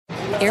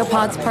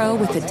AirPods Pro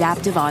with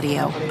adaptive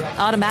audio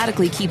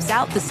automatically keeps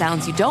out the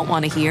sounds you don't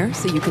want to hear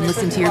so you can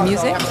listen to your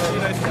music,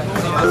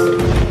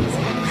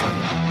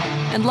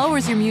 and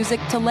lowers your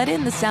music to let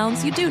in the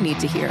sounds you do need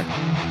to hear.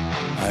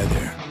 Hi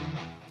there.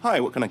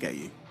 Hi, what can I get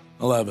you?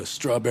 I'll have a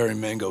strawberry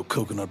mango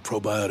coconut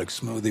probiotic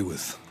smoothie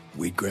with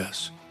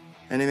wheatgrass.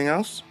 Anything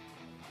else?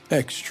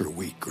 Extra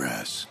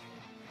wheatgrass.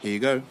 Here you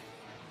go.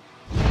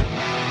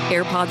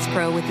 AirPods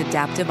Pro with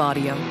adaptive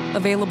audio.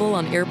 Available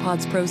on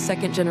AirPods Pro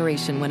 2nd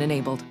generation when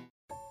enabled.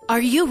 Are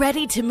you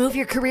ready to move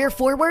your career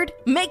forward?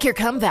 Make your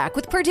comeback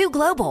with Purdue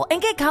Global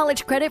and get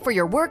college credit for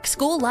your work,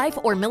 school, life,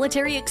 or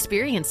military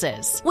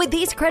experiences. With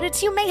these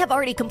credits, you may have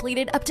already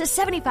completed up to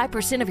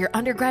 75% of your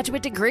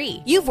undergraduate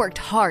degree. You've worked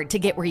hard to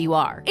get where you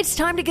are. It's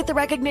time to get the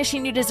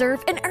recognition you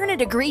deserve and earn a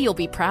degree you'll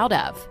be proud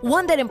of.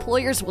 One that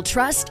employers will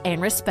trust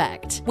and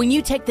respect. When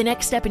you take the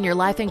next step in your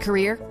life and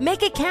career,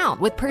 make it count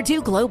with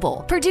Purdue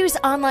Global, Purdue's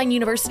online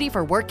university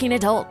for working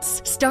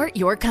adults. Start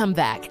your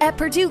comeback at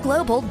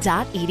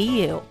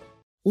purdueglobal.edu.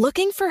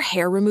 Looking for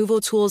hair removal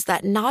tools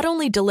that not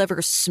only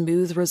deliver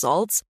smooth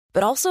results,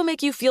 but also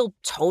make you feel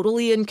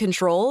totally in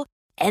control?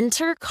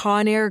 Enter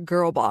Conair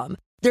Girl Bomb.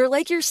 They're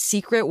like your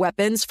secret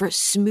weapons for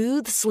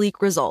smooth,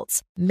 sleek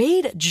results,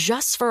 made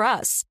just for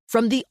us.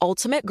 From the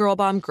ultimate Girl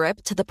Bomb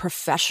grip to the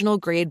professional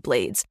grade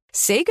blades,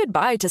 say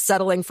goodbye to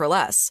settling for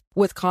less.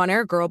 With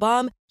Conair Girl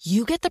Bomb,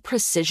 you get the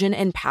precision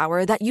and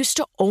power that used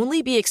to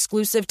only be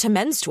exclusive to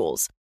men's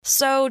tools.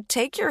 So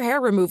take your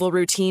hair removal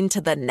routine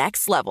to the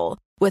next level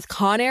with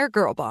Conair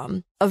Girl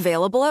Bomb,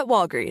 available at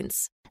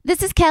Walgreens.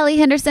 This is Kelly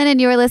Henderson,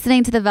 and you're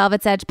listening to the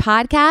Velvet's Edge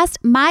podcast.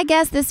 My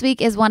guest this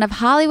week is one of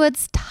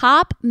Hollywood's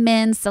top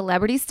men's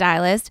celebrity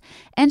stylists,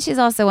 and she's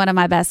also one of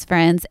my best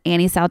friends,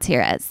 Annie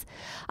Saltires.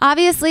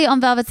 Obviously,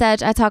 on Velvet's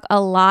Edge, I talk a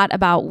lot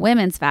about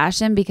women's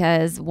fashion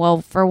because,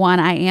 well, for one,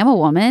 I am a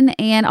woman,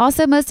 and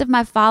also most of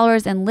my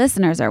followers and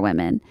listeners are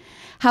women.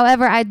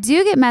 However, I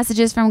do get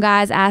messages from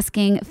guys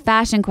asking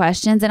fashion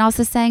questions and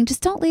also saying,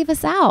 just don't leave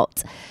us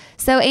out.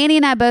 So Annie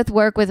and I both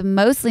work with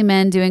mostly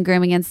men doing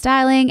grooming and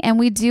styling, and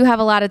we do have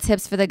a lot of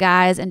tips for the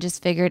guys and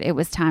just figured it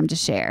was time to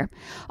share.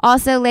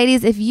 Also,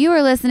 ladies, if you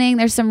are listening,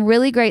 there's some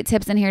really great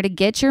tips in here to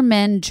get your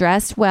men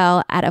dressed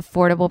well at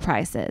affordable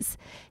prices.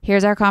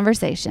 Here's our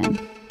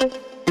conversation.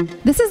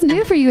 This is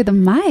new for you, the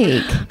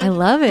mic. I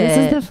love it. This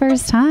is the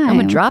first time. I'm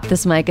going to drop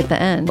this mic at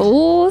the end.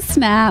 Oh,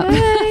 snap.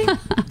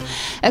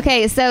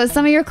 Okay, so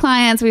some of your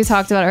clients we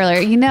talked about earlier,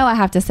 you know I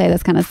have to say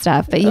this kind of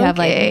stuff, but you have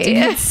like,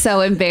 dude, so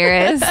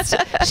embarrassed.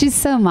 She's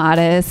so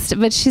modest,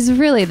 but she's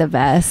really the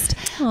best.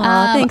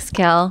 Aw, thanks,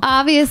 Kel.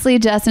 Obviously,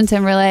 Justin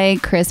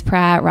Timberlake, Chris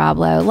Pratt, Rob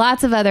Lowe,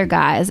 lots of other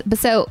guys. But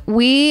so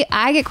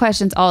I get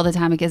questions all the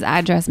time because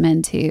I dress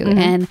men too. Mm-hmm.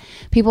 And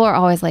people are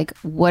always like,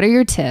 what are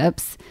your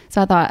tips?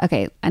 So I thought,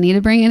 okay, I need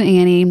to bring in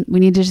Annie. We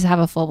need to just have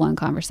a full-blown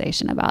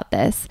conversation about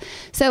this.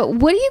 So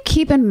what do you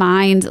keep in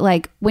mind,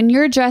 like when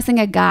you're dressing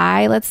a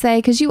guy, let's say,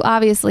 because you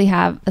obviously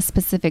have a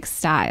specific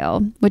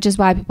style, which is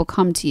why people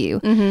come to you.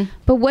 Mm-hmm.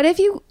 But what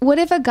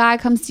if a guy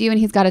comes to you and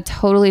he's got a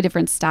totally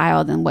different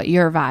style than what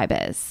your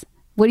vibe is?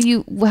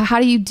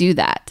 How do you do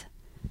that?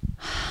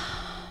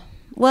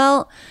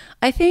 Well,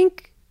 I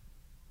think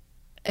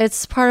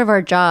it's part of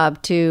our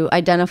job to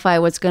identify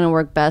what's going to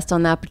work best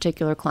on that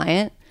particular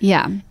client.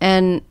 Yeah.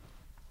 And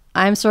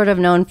I'm sort of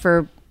known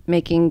for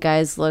making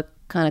guys look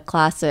kind of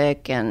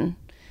classic, and,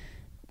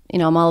 you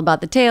know, I'm all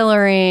about the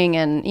tailoring.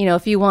 And, you know,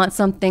 if you want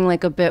something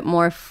like a bit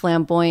more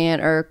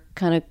flamboyant or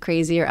kind of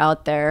crazy or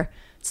out there,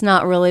 it's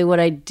not really what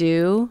I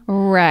do.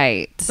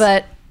 Right.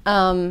 But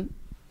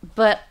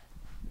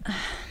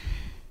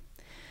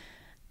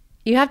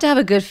you have to have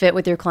a good fit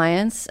with your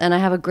clients, and I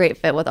have a great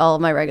fit with all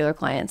of my regular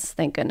clients,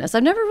 thank goodness.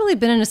 I've never really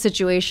been in a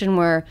situation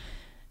where,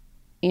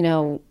 you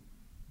know,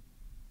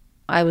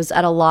 I was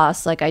at a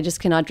loss, like I just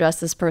cannot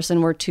dress this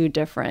person, we're too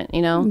different,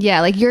 you know?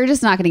 Yeah, like you're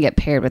just not going to get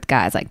paired with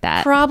guys like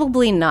that.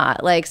 Probably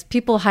not. Like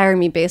people hire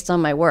me based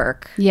on my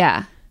work.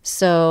 Yeah.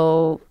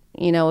 So,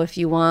 you know, if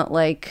you want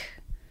like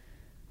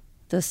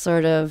this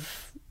sort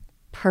of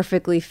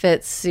perfectly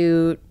fit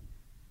suit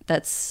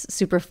that's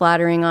super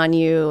flattering on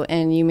you,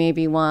 and you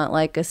maybe want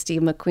like a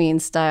Steve McQueen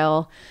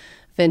style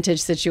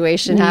vintage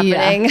situation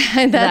happening,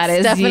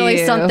 that's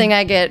definitely something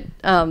I get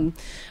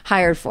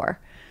hired for.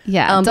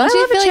 Yeah. But I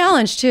love a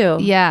challenge too.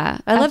 Yeah.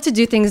 I love to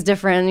do things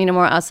different, you know,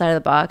 more outside of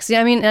the box.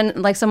 Yeah, I mean, and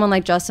like someone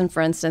like Justin,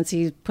 for instance,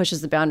 he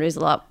pushes the boundaries a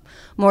lot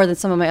more than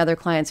some of my other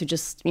clients who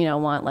just, you know,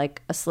 want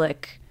like a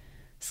sleek,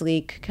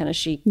 kind of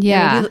chic.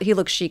 Yeah. I mean, he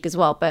looks chic as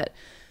well, but,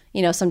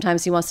 you know,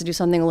 sometimes he wants to do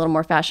something a little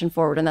more fashion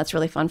forward, and that's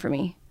really fun for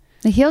me.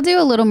 He'll do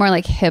a little more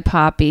like hip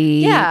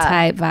hoppy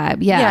type vibe.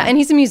 Yeah. And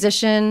he's a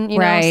musician, you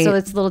know, right. So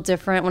it's a little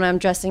different when I'm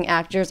dressing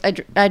actors.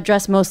 I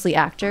dress mostly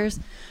actors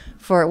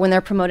for when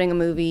they're promoting a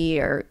movie,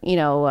 or, you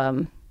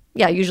know,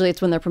 usually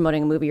it's when they're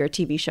promoting a movie or a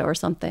TV show or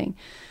something.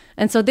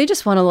 And so they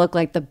just want to look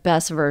like the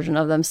best version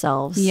of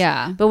themselves.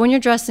 Yeah. But when you're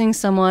dressing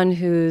someone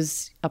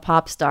who's a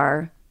pop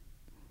star,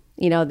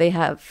 you know, they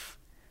have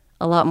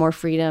a lot more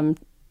freedom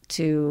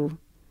to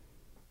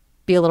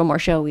be a little more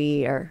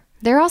showy, or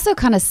They're also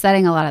kind of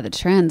setting a lot of the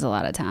trends a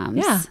lot of times.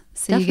 Yeah,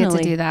 so you get to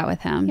definitely. do that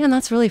with him. Yeah, and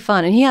that's really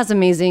fun. And he has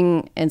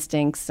amazing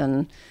instincts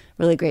and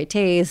really great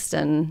taste.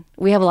 And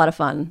we have a lot of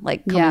fun,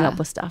 like coming Yeah. up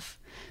with stuff.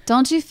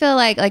 Don't you feel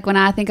like when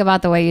I think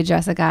about the way you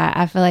dress a guy,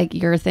 I feel like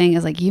your thing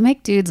is like you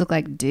make dudes look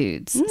like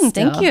dudes.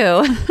 Thank still.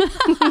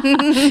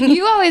 you.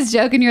 You always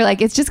joke and you're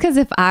like, it's just because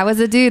if I was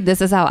a dude, this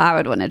is how I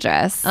would want to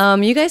dress.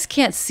 You guys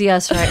can't see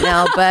us right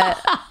now, but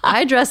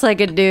I dress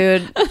like a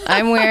dude.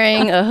 I'm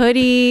wearing a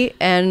hoodie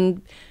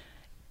and,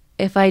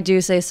 if I do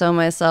say so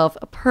myself,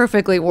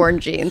 perfectly worn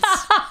jeans.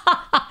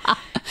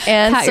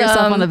 And Pat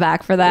yourself on the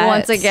back for that.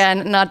 Once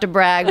again, not to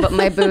brag, but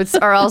my boots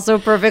are also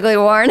perfectly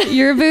worn.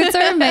 Your boots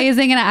are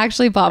amazing, and I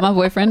actually bought my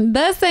boyfriend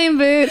the same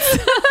boots.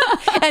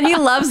 And he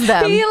loves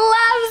them. He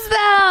loves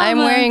them. I'm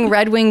wearing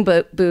Red Wing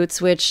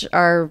boots, which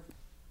are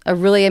a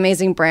really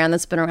amazing brand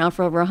that's been around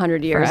for over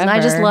 100 years. And I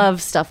just Forever.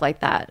 love stuff like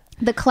that.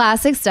 the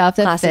classic stuff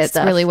that Classic fits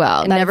stuff. really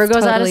well. It That never is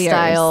goes out of totally yours.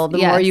 style. The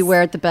Yes. more you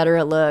wear it, the better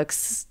it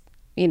looks.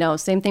 You know,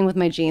 same thing with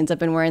my jeans. I've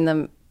been wearing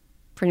them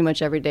pretty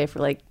much every day for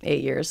like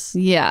 8 years.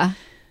 Yeah.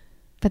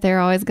 But they're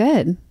always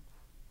good.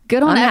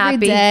 Good on I'm every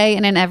happy. day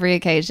and in every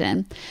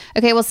occasion.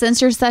 Okay, well,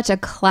 since you're such a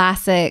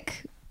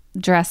classic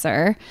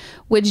dresser,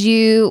 would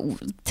you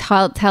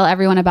tell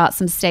everyone about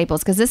some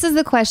staples? Because this is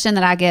the question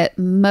that I get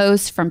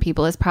most from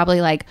people is probably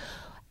like,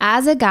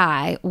 as a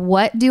guy,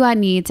 what do I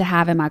need to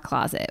have in my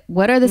closet?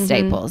 What are the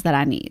staples that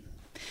I need?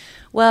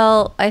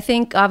 Well, I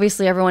think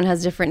obviously everyone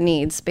has different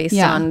needs based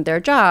Yeah. on their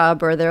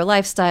job or their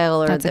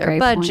lifestyle or That's a their great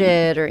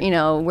budget or, you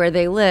know, where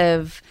they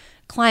live,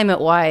 climate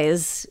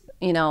wise,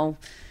 you know,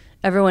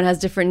 everyone has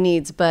different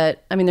needs.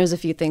 But I mean, there's a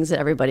few things that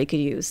everybody could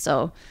use.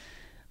 So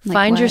Like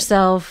find what?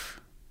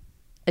 yourself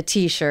a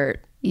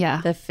t-shirt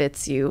Yeah. that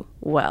fits you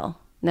well.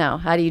 Now,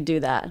 how do you do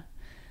that?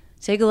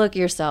 Take a look at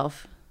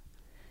yourself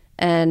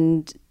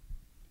and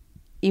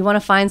you want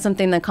to find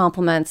something that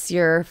complements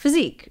your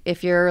physique.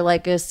 If you're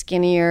like a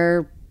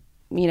skinnier,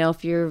 you know,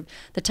 if you're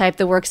the type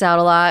that works out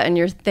a lot and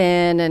you're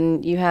thin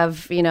and you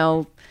have, you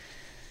know,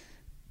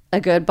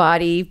 a good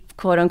body,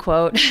 quote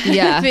unquote.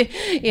 Yeah.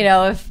 You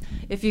know,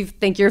 if you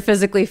think you're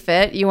physically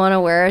fit, you want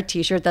to wear a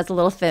t-shirt that's a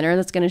little thinner,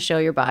 that's going to show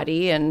your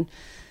body, and,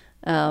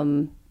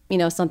 you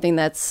know, something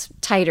that's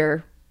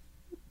tighter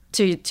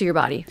to your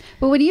body.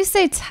 But when you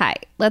say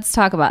tight, let's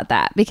talk about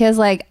that. Because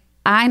like,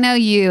 I know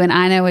you and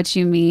I know what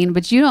you mean,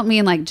 but you don't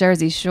mean like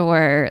Jersey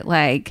Shore,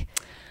 like...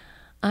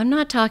 I'm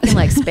not talking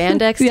like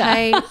spandex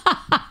Yeah. tight.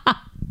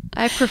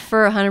 I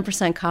prefer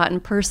 100% cotton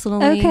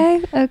personally.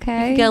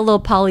 Okay. You get a little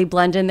poly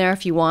blend in there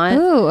if you want.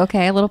 Ooh,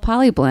 okay, a little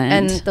poly blend.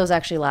 And those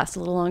actually last a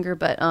little longer.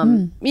 But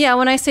yeah,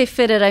 when I say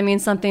fitted, I mean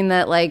something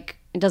that like,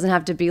 it doesn't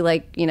have to be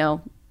like, you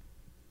know,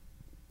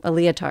 a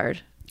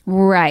leotard.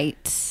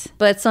 Right.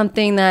 But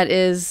something that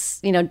is,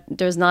 you know,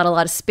 there's not a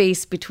lot of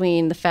space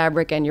between the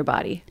fabric and your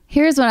body.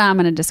 Here's what I'm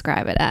going to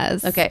describe it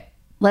as. Okay.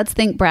 Let's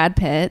think Brad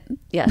Pitt.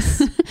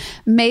 Yes.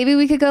 Maybe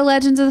we could go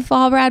Legends of the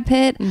Fall Brad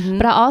Pitt.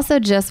 But I also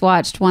just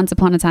watched Once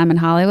Upon a Time in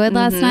Hollywood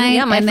last night.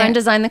 Yeah, my and friend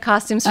designed the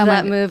costumes for Oh,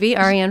 that my- movie,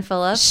 Ariane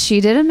Phillips.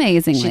 She did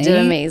amazingly. She did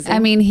amazing. I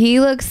mean, he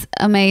looks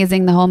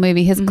amazing the whole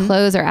movie. His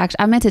clothes are actually...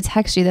 I meant to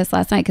text you this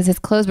last night because his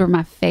clothes were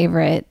my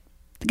favorite.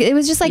 It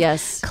was just like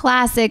Yes.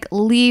 classic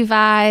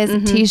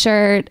Levi's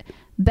t-shirt.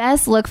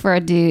 Best look for a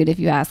dude, if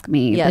you ask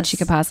me, that Yes. you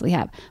could possibly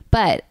have.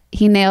 But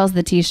he nails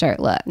the t-shirt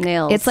look.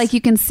 Nails. It's like you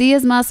can see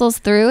his muscles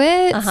through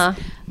it, Uh-huh.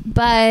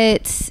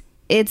 but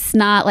it's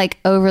not like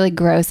overly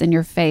gross in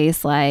your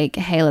face. Like,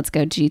 hey, let's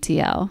go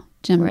GTL.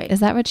 Jim, Right.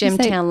 is that what you Gym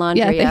say? Tan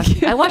Laundry, yeah.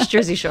 thank you. I watched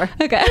Jersey Shore.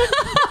 Okay.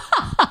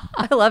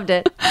 I loved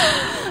it.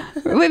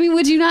 I mean,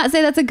 would you not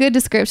say that's a good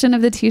description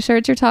of the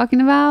t-shirts you're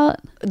talking about?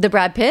 The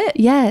Brad Pitt?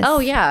 Yes. Oh,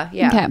 yeah,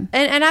 yeah. Okay.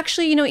 And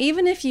actually, you know,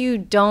 even if you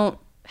don't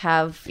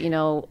have, you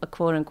know, a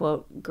quote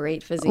unquote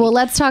great physique. Well,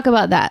 let's talk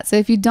about that. So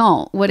if you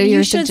don't, what are your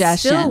you should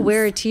suggestions? still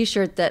wear a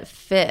t-shirt that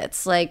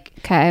fits. Like,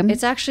 Okay.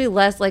 it's actually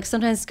less, like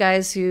sometimes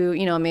guys who,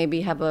 you know,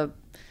 maybe have a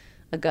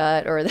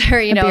gut or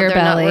they're, you know, beer they're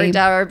belly. not worked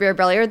out or a beer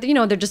belly or, you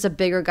know, they're just a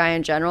bigger guy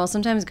in general.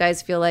 Sometimes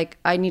guys feel like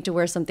I need to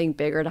wear something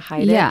bigger to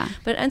hide Yeah. it.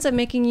 But it ends up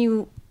making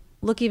you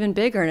look even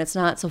bigger and it's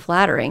not so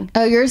flattering.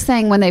 Oh, you're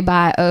saying when they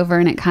buy over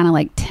and it kind of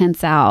like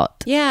tents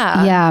out.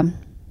 Yeah. Yeah.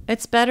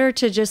 It's better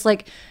to just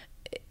like,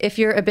 if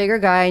you're a bigger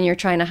guy and you're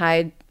trying to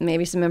hide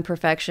maybe some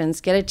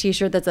imperfections, get a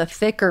t-shirt that's a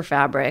thicker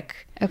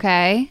fabric.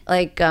 Okay.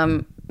 Like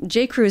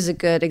J. Crew is a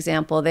good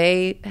example.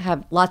 They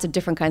have lots of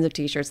different kinds of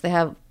t-shirts. They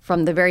have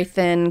from the very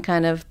thin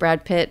kind of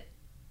Brad Pitt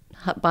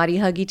body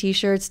huggy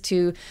t-shirts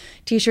to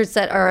t-shirts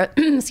that are,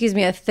 excuse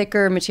me, a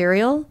thicker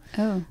material.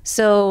 Oh.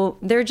 So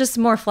they're just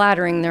more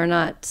flattering. They're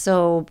not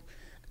so,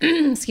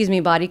 excuse me,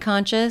 body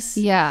conscious.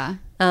 Yeah.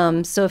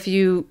 So if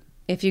you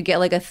get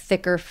like a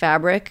thicker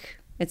fabric,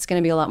 it's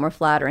going to be a lot more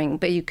flattering,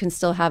 but you can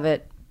still have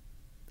it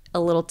a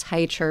little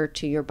tighter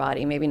to your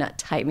body. Maybe not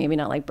tight, maybe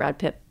not like Brad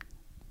Pitt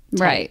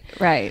tight.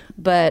 Right.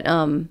 But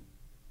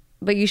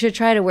you should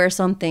try to wear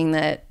something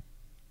that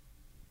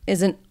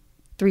isn't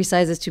 3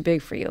 sizes too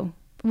big for you.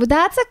 Well,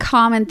 that's a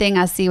common thing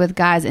I see with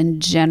guys in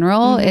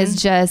general Mm-hmm.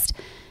 is just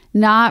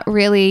not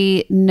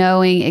really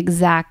knowing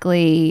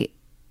exactly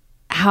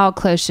how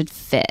clothes should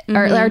fit,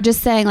 or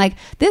just saying like,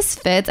 this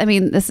fits. I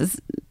mean, this is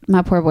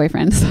my poor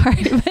boyfriend,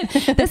 sorry,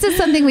 but this is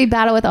something we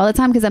battle with all the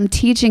time because I'm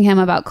teaching him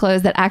about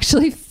clothes that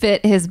actually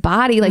fit his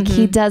body. Like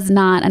he does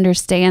not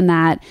understand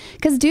that,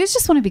 because dudes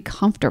just want to be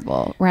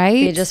comfortable,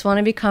 right? They just want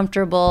to be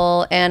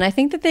comfortable. And I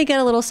think that they get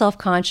a little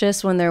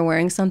self-conscious when they're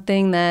wearing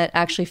something that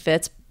actually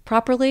fits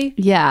properly.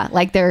 Yeah,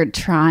 like they're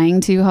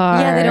trying too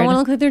hard. Yeah, they don't want to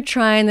look like they're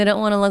trying. They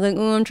don't want to look like,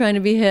 oh, I'm trying to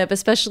be hip,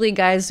 especially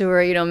guys who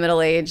are,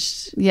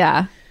 middle-aged.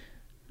 Yeah.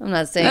 I'm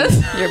not saying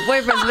your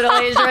boyfriend's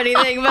middle-aged or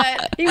anything,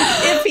 but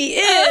if he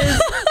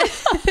is.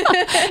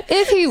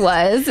 If he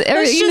was.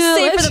 Let's just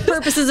say for the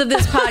purposes of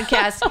this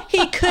podcast,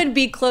 he could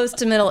be close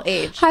to middle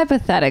age.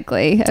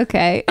 Hypothetically.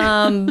 Okay.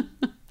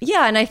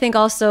 Yeah, and I think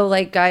also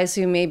like guys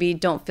who maybe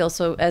don't feel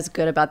so as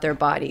good about their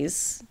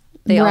bodies,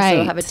 they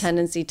also have a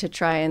tendency to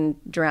try and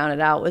drown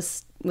it out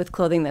with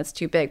clothing that's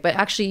too big. But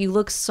actually you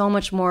look so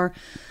much more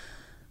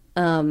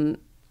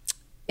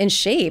in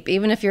shape,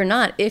 even if you're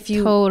not. If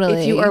you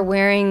are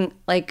wearing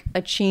like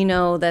a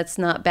chino that's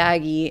not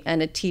baggy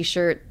and a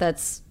t-shirt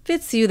that's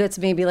fits you, that's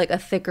maybe like a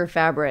thicker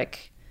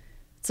fabric,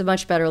 it's a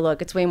much better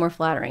look. It's way more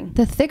flattering.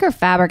 The thicker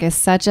fabric is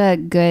such a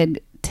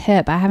good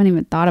tip. I haven't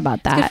even thought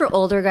about that. It's good for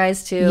older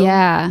guys too.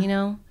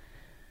 Yeah.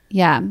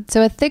 Yeah.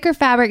 So a thicker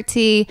fabric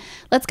tee.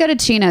 Let's go to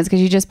chinos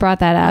because you just brought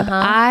that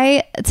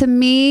up. To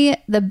me,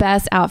 the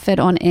best outfit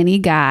on any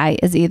guy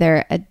is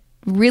either a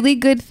really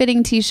good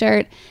fitting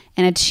t-shirt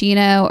and a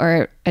chino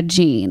or a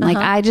jean. Like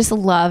I just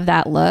love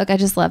that look. I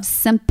just love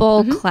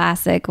simple,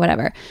 classic,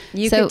 whatever.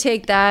 You could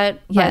take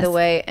that, by the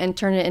way, and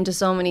turn it into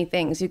so many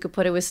things. You could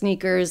put it with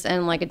sneakers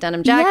and like a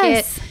denim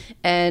jacket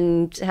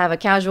and have a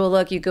casual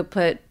look. You could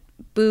put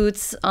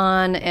boots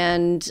on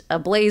and a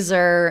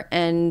blazer,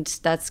 and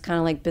that's kind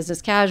of like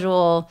business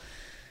casual.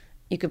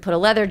 You could put a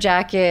leather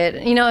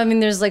jacket.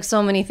 There's like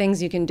so many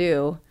things you can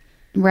do.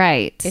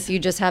 Right. If you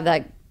just have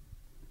that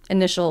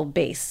initial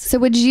base. So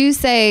would you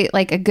say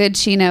like a good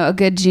chino, a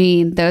good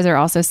jean, those are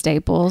also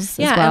staples as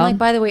well? And like,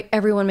 by the way,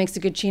 everyone makes a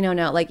good chino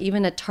now. Like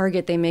even at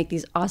Target, they make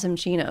these awesome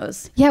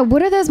chinos. Yeah,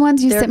 what are those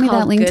ones you sent me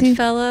that link to?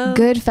 Goodfellow.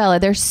 Goodfellow.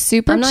 They're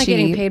super cheap. I'm not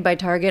getting paid by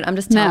Target. I'm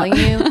just telling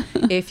you,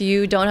 if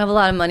you don't have a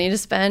lot of money to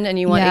spend and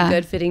you want a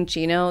good fitting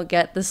chino,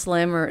 get the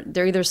slim, or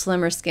they're either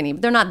slim or skinny.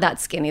 But they're not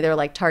that skinny. They're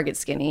like Target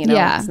skinny.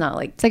 Yeah. It's not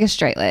like... It's like a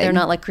straight leg. They're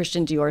not like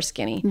Christian Dior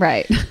skinny.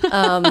 Right.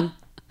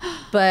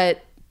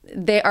 But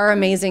they are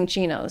amazing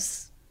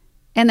chinos.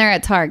 And they're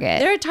at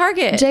Target. They're at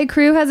Target. J.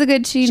 Crew has a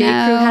good chino.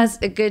 J. Crew has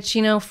a good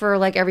chino for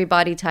like every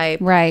body type.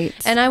 Right.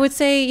 And I would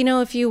say,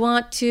 if you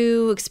want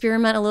to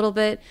experiment a little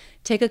bit,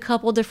 take a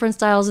couple different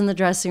styles in the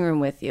dressing room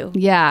with you.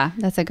 Yeah,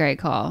 that's a great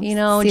call.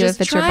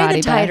 Just try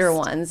the tighter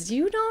ones.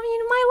 You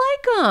might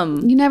like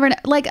them. You never know.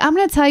 Like, I'm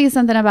going to tell you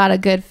something about a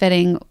good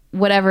fitting,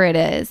 whatever it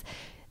is.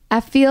 I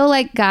feel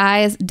like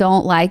guys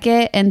don't like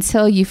it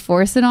until you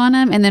force it on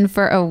them, and then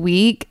for a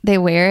week they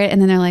wear it,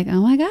 and then they're like, "Oh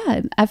my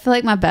god, I feel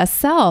like my best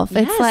self."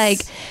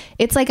 Yes.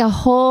 It's like a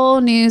whole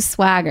new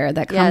swagger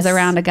that comes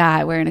around a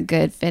guy wearing a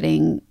good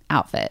fitting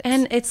outfit.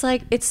 And it's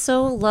like, it's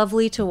so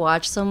lovely to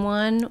watch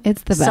someone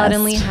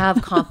suddenly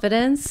have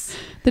confidence.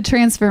 The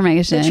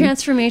transformation.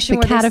 The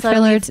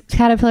where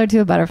caterpillar to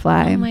a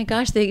butterfly. Oh my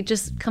gosh, they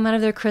just come out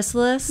of their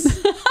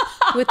chrysalis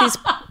with these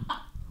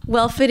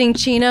well-fitting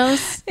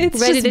chinos,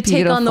 ready to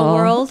take on the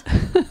world.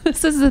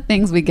 This is the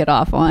things we get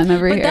off on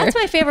over here. But that's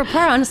my favorite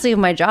part, honestly, of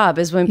my job,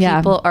 is when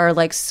people are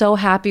like so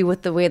happy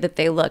with the way that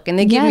they look, and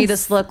they give me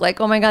this look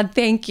like, oh my God,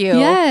 thank you.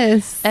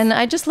 Yes. And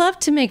I just love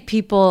to make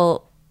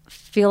people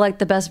feel like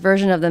the best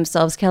version of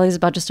themselves. Kelly's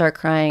about to start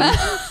crying.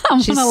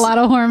 She's on a lot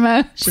of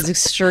hormones. She's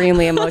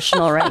extremely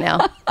emotional right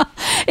now.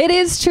 It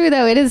is true,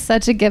 though. It is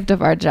such a gift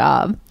of our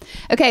job.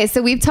 Okay,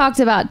 so we've talked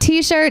about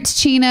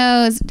t-shirts,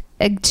 chinos,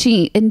 and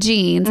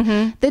jeans.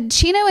 The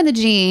chino and the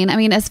jean, I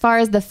mean, as far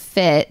as the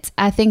fit,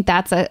 I think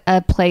that's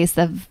a place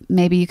of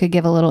maybe you could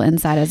give a little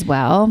insight as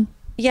well.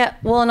 Yeah,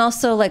 well, and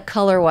also like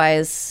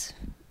color-wise,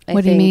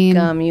 what do you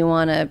mean? You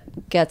want to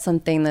get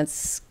something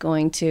that's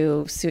going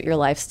to suit your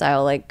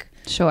lifestyle. Like,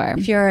 sure,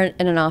 if you're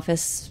in an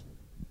office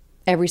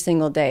every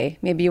single day,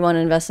 maybe you want to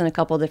invest in a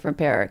couple different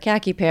pair, a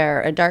khaki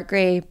pair, a dark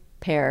gray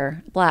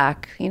pair,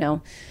 black,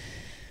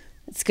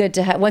 It's good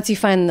to have, once you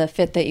find the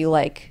fit that you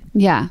like.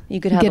 Yeah. You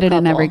could have get it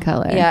in every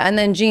color. Yeah. And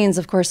then jeans,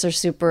 of course, are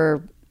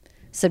super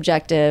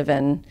subjective,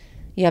 and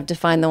you have to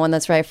find the one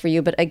that's right for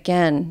you. But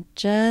again,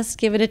 just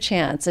give it a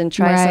chance and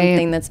try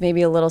something that's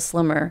maybe a little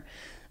slimmer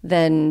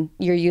than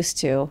you're used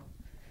to.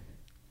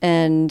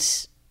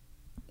 And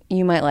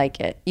you might like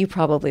it. You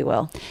probably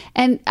will.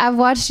 And I've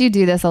watched you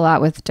do this a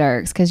lot with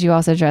Dirks, because you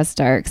also dress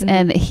Dirks.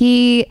 And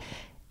he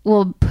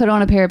will put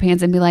on a pair of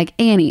pants and be like,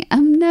 Annie,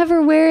 I'm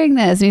never wearing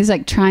this. And he's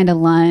like trying to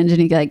lunge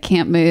and he like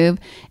can't move.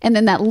 And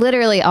then that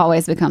literally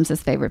always becomes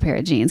his favorite pair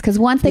of jeans. Because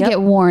once they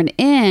get worn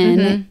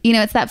in,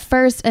 it's that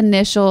first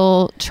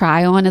initial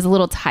try on is a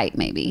little tight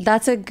maybe.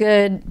 That's a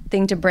good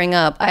thing to bring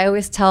up. I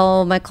always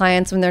tell my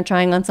clients when they're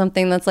trying on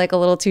something that's like a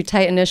little too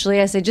tight initially,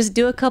 I say, just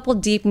do a couple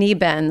deep knee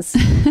bends.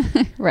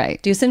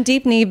 Right. Do some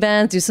deep knee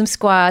bends, do some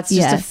squats,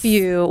 just a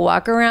few,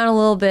 walk around a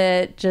little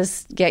bit,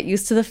 just get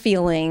used to the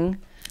feeling.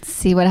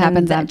 See what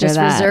happens And after just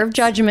that. reserve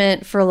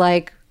judgment for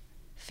like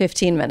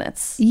 15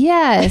 minutes.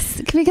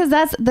 Yes, because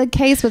that's the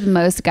case with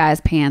most guys'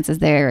 pants is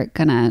they're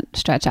gonna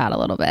stretch out a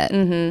little bit.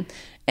 Mm-hmm.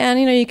 And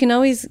you can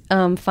always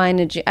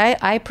find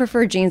I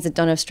prefer jeans that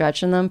don't have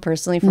stretch in them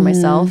personally for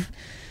myself.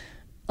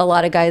 A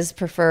lot of guys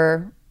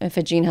prefer if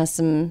a jean has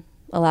some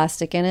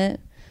elastic in it.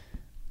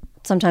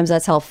 Sometimes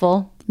that's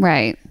helpful.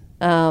 Right.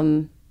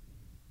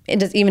 It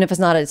does, even if it's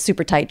not a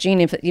super tight jean,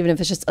 even if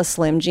it's just a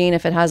slim jean,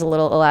 if it has a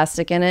little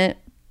elastic in it,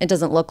 it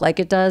doesn't look like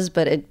it does,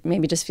 but it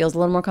maybe just feels a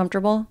little more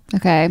comfortable.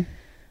 Okay.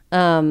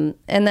 And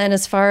then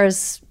as far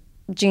as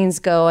jeans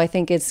go, I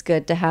think it's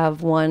good to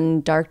have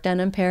one dark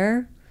denim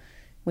pair,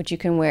 which you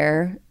can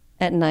wear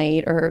at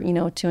night or,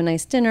 to a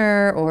nice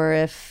dinner, or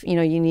if, you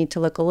need to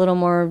look a little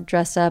more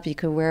dressed up, you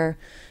could wear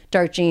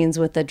dark jeans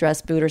with a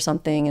dress boot or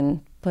something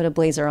and put a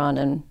blazer on,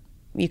 and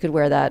you could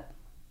wear that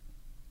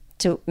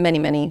to many,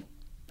 many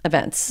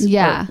events.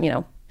 Yeah.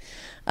 Or,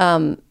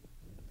 and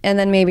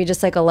then maybe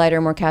just like a lighter,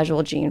 more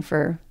casual jean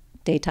for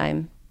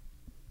daytime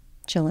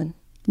chilling.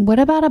 What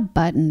about a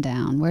button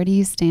down? Where do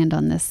you stand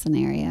on this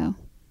scenario?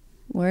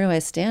 Where do I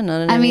stand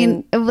on it? I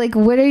mean, like,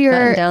 what are your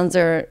button downs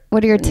are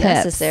what are your tips?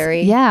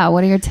 Necessary. Yeah,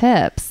 what are your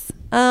tips?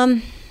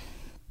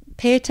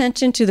 Pay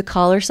attention to the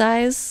collar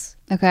size.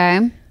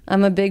 Okay.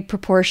 I'm a big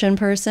proportion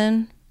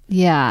person.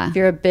 Yeah. If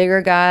you're a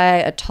bigger guy,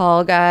 a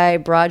tall guy,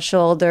 broad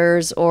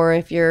shoulders, or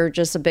if you're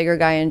just a bigger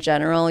guy in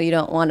general, you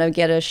don't want to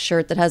get a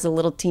shirt that has a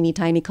little teeny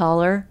tiny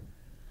collar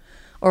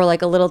or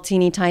like a little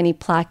teeny tiny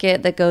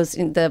placket that goes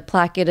in. The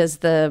placket is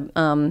the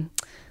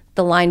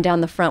line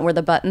down the front where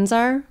the buttons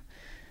are.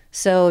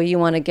 So you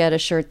want to get a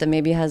shirt that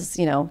maybe has,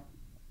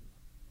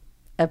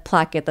 a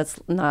placket that's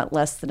not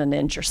less than an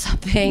inch or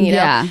something,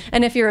 Yeah.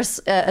 And if you're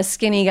a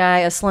skinny guy,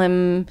 a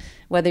slim,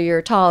 whether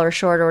you're tall or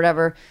short or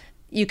whatever,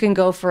 you can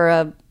go for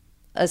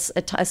a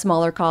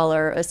smaller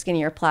collar, a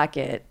skinnier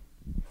placket,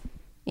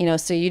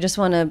 so you just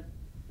want to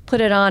put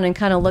it on and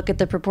kind of look at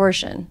the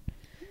proportion.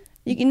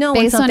 You know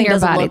when Based on something your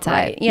doesn't body look type.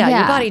 right. Yeah, Yeah.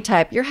 your body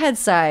type, your head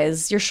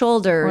size, your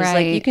shoulders. Like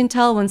Right. you can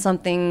tell when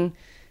something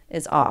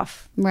is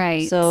off.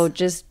 Right. So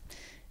just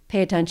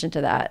pay attention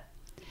to that.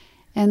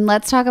 And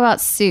let's talk about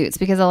suits,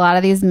 because a lot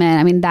of these men,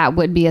 I mean, that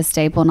would be a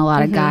staple in a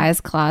lot of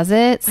guys'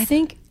 closets. I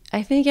think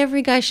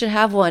every guy should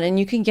have one, and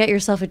you can get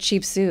yourself a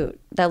cheap suit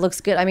that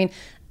looks good. I mean,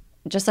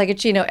 just like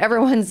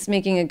everyone's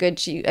making a good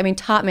cheap. I mean,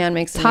 Top Man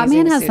makes Top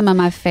amazing Man has suits. some of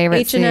my favorite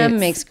H&M suits.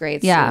 makes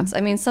great Yeah. suits.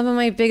 I mean, some of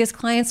my biggest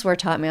clients wear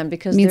Top Man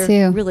because Me they're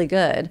too. really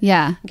good.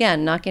 Yeah.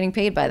 Again, not getting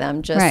paid by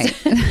them. Just Right.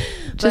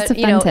 Just but,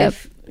 a fun tip.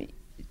 If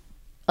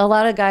a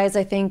lot of guys,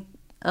 I think,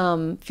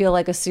 feel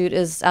like a suit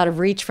is out of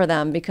reach for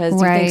them because you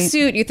Right. think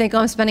suit, you think, oh,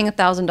 I'm spending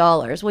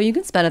 $1,000. Well, you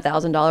can spend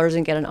 $1,000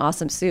 and get an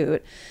awesome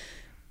suit.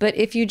 But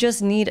if you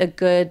just need a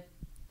good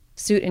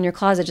suit in your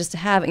closet just to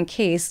have in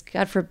case,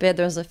 God forbid,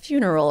 there's a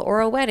funeral or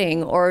a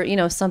wedding or,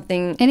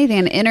 something. Anything,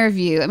 an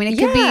interview. I mean, it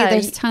could be, Yeah.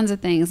 there's tons of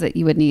things that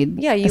you would need.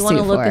 Yeah, a you want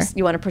to suit look, for.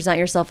 you want to present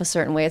yourself a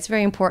certain way. It's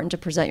very important to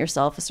present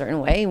yourself a certain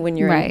way when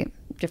you're Right. in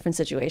different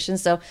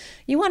situations. So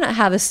you want to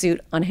have a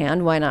suit on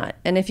hand. Why not?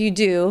 And if you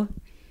do,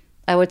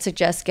 I would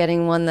suggest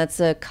getting one that's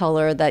a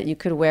color that you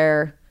could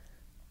wear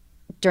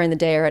during the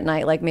day or at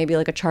night, like maybe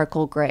like a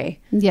charcoal gray.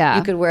 Yeah.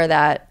 You could wear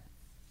that,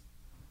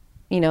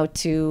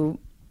 to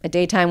a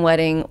daytime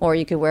wedding, or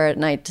you could wear it at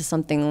night to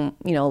something,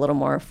 a little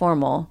more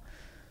formal.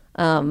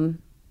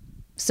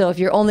 So if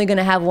you're only going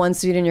to have one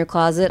suit in your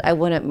closet, I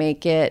wouldn't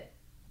make it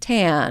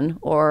tan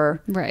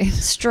or Right.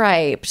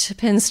 striped,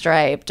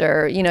 pinstriped,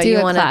 or, Do you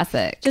a want to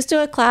classic. just do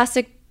a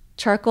classic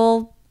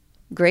charcoal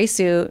gray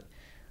suit.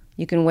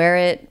 You can wear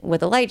it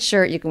with a light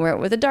shirt. You can wear it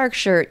with a dark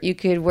shirt. You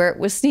could wear it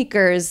with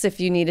sneakers if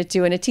you needed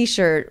to, and a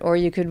t-shirt, or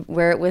you could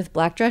wear it with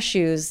black dress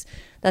shoes.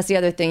 That's the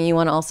other thing. You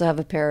want to also have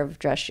a pair of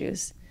dress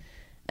shoes.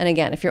 And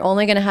again, if you're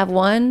only going to have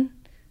one,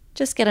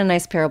 just get a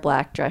nice pair of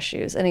black dress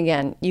shoes. And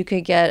again, you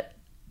could get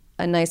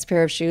a nice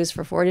pair of shoes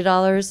for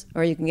 $40,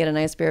 or you can get a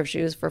nice pair of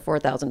shoes for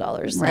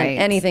 $4,000. Right. And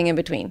anything in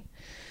between.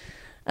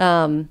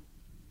 And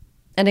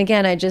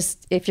again,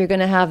 if you're going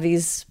to have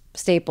these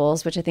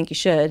staples, which I think you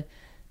should,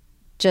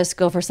 just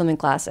go for something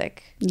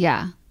classic.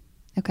 Yeah.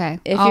 Okay.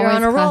 If Always you're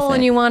on a roll classic.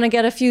 and you want to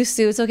get a few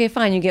suits, okay,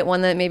 fine. You get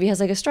one that maybe has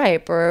like a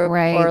stripe or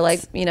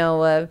like,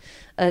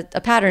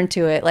 a pattern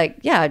to it. Like,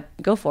 yeah,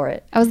 go for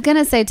it. I was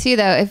gonna say too,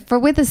 though,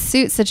 with a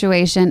suit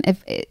situation,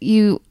 if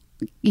you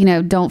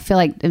don't feel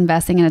like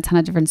investing in a ton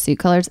of different suit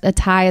colors, a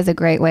tie is a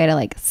great way to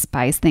like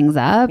spice things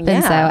up.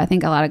 And so Yeah. I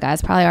think a lot of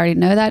guys probably already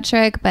know that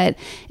trick, but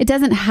it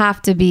doesn't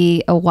have to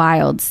be a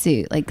wild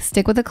suit. Like,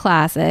 stick with a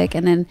classic,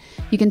 and then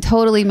you can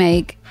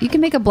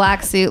make a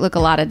black suit look a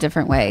lot of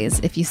different ways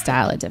if you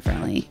style it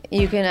differently.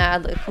 You can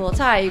add a cool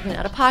tie. You can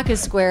add a pocket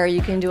square.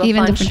 You can do a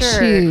Even fun different shirt.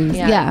 shoes.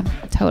 Yeah,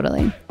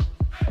 totally.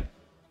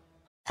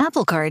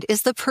 Apple Card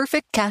is the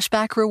perfect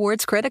cashback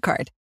rewards credit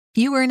card.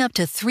 You earn up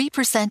to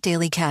 3%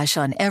 daily cash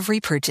on every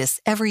purchase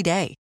every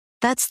day.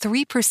 That's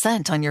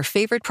 3% on your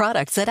favorite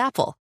products at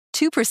Apple,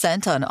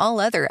 2% on all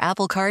other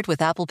Apple Card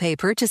with Apple Pay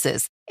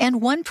purchases, and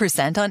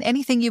 1% on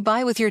anything you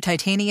buy with your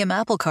titanium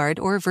Apple Card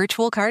or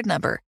virtual card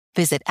number.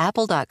 Visit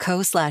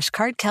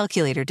apple.co/card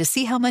calculator to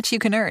see how much you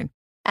can earn.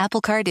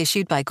 Apple Card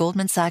issued by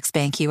Goldman Sachs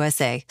Bank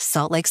USA,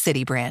 Salt Lake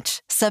City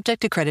branch.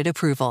 Subject to credit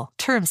approval.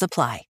 Terms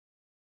apply.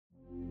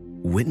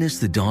 Witness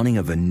the dawning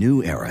of a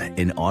new era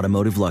in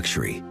automotive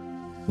luxury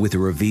with a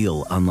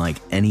reveal unlike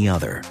any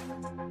other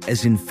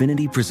as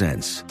Infiniti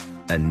presents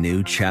a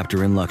new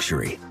chapter in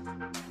luxury,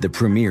 the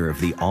premiere of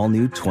the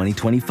all-new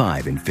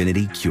 2025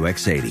 Infiniti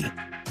QX80.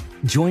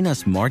 Join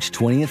us March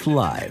 20th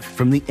live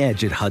from the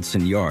Edge at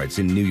Hudson Yards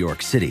in New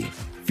York City,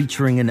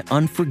 featuring an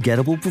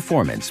unforgettable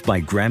performance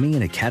by Grammy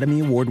and Academy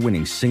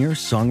Award-winning singer,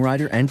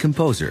 songwriter, and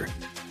composer,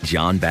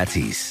 Jon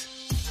Batiste.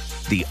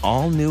 The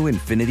all-new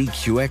Infiniti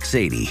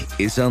QX80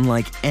 is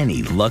unlike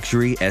any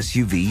luxury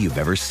SUV you've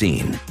ever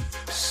seen.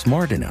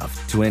 Smart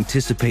enough to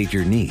anticipate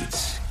your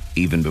needs,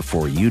 even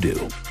before you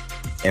do.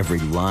 Every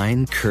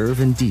line,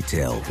 curve, and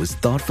detail was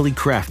thoughtfully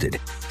crafted,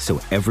 so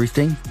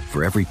everything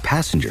for every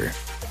passenger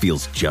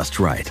feels just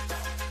right.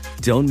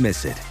 Don't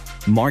miss it.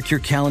 Mark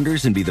your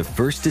calendars and be the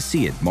first to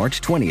see it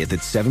March 20th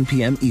at 7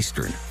 p.m.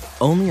 Eastern,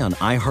 only on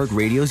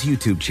iHeartRadio's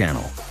YouTube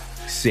channel.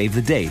 Save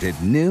the date at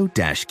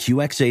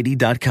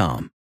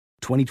new-QX80.com.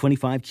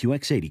 2025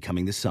 QX80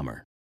 coming this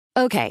summer.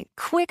 Okay,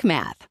 quick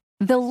math.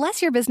 The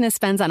less your business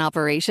spends on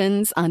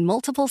operations, on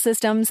multiple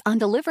systems, on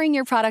delivering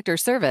your product or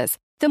service,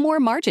 the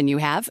more margin you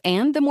have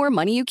and the more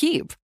money you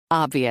keep.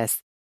 Obvious.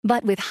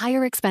 But with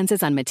higher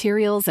expenses on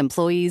materials,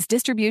 employees,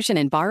 distribution,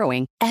 and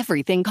borrowing,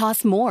 everything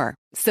costs more.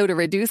 So to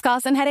reduce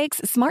costs and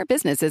headaches, smart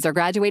businesses are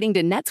graduating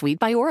to NetSuite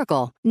by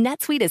Oracle.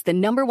 NetSuite is the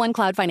 #1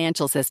 cloud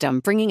financial system,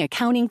 bringing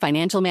accounting,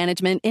 financial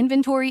management,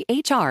 inventory,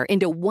 HR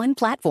into one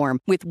platform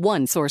with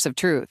one source of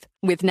truth.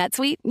 With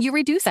NetSuite, you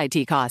reduce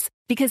IT costs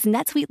because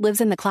NetSuite lives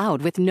in the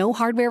cloud with no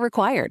hardware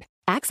required,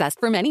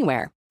 accessed from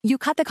anywhere. You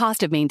cut the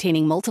cost of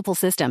maintaining multiple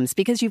systems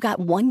because you've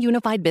got one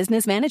unified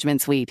business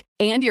management suite.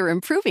 And you're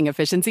improving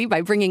efficiency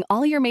by bringing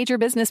all your major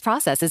business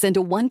processes into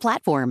one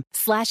platform,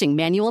 slashing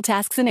manual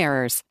tasks and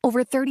errors.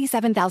 Over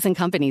 37,000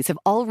 companies have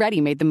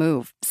already made the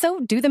move. So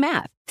do the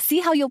math. See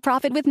how you'll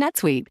profit with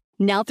NetSuite.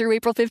 Now through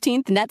April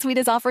 15th, NetSuite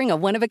is offering a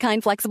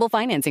one-of-a-kind flexible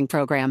financing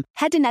program.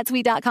 Head to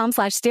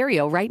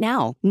netsuite.com/stereo right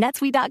now.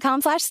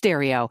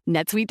 netsuite.com/stereo.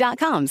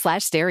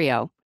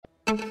 netsuite.com/stereo.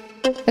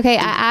 Okay,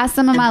 I asked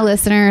some of my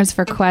listeners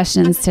for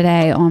questions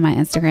today on my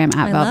Instagram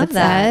at Velvet's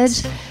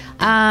Edge.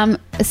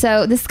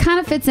 So this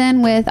kind of fits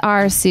in with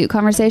our suit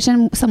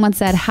conversation. Someone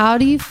said, how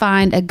do you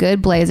find a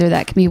good blazer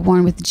that can be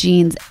worn with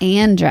jeans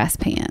and dress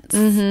pants?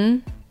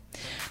 Mm-hmm.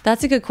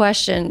 That's a good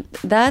question.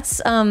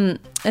 That's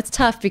it's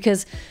tough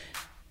because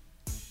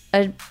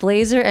a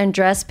blazer and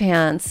dress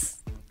pants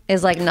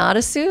is like not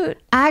a suit.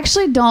 I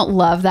actually don't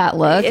love that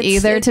look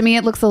either. To me,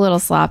 it looks a little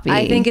sloppy.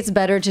 I think it's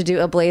better to do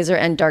a blazer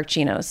and dark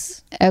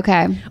chinos.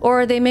 Okay.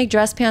 Or they make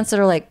dress pants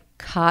that are like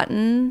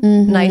cotton,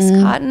 nice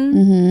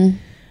cotton.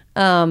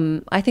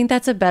 I think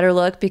that's a better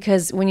look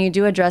because when you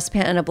do a dress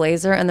pant and a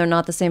blazer and they're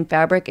not the same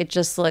fabric, it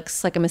just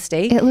looks like a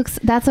mistake.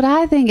 That's what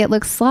I think. It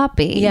looks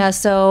sloppy. Yeah.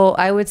 So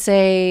I would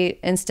say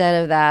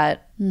instead of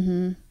that,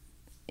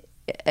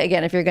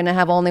 again, if you're going to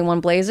have only one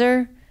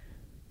blazer,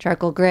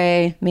 charcoal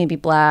gray, maybe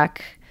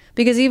black.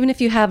 Because even if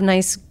you have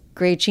nice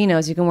gray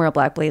chinos, you can wear a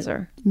black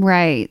blazer.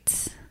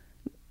 Right.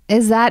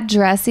 Is that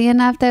dressy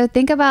enough though?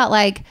 Think about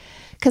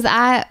because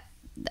I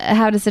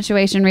had a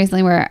situation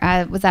recently where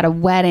I was at a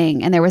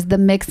wedding and there was the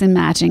mix and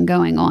matching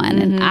going on.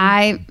 And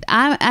I've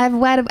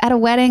at a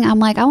wedding, I'm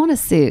like, I want a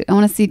suit. I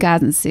want to see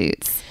guys in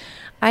suits.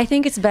 I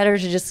think it's better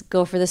to just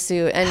go for the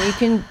suit, and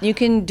you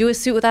can do a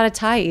suit without a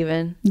tie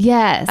even.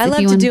 Yes. I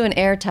love to do an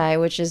air tie,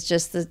 which is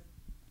just the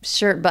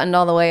shirt buttoned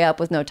all the way up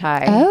with no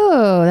tie.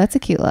 Oh, that's a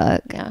cute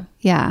look.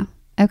 Yeah.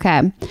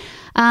 Okay.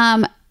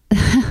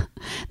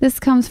 This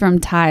comes from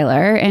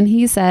Tyler, and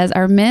he says,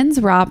 are men's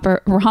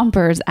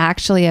rompers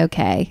actually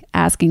okay?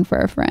 Asking for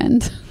a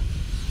friend.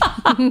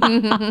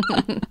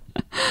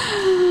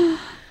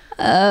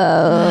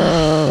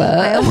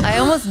 I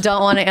almost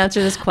don't want to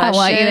answer this question. I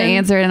want you to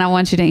answer it, and I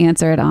want you to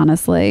answer it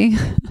honestly.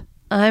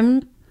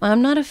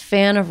 I'm not a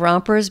fan of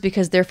rompers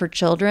because they're for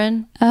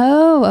children.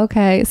 Oh,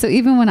 okay. So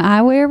even when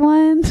I wear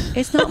one?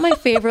 It's not my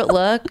favorite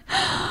look.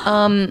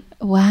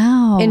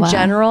 Wow. In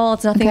general,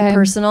 it's nothing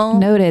personal.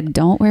 Noted.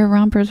 Don't wear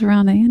rompers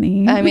around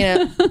Annie. I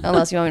mean,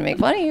 unless you want me to make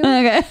fun of you.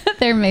 Okay.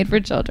 They're made for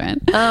children.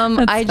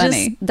 That's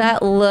funny.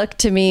 That look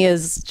to me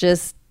is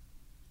just,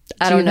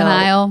 I don't know.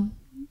 Juvenile.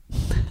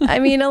 I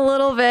mean, a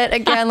little bit.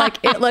 Again,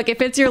 look, if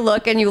it's your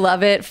look and you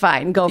love it,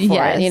 fine, go for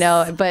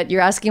it, but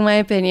you're asking my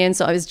opinion,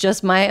 so it's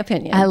just my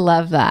opinion. I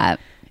love that.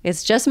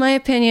 It's just my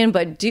opinion,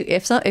 but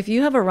if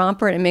you have a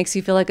romper and it makes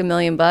you feel like $1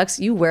 million,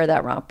 you wear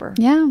that romper.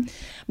 Yeah.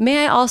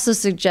 May I also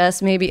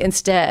suggest maybe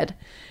instead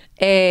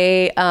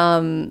a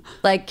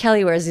like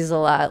Kelly wears these a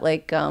lot,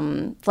 like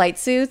flight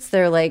suits.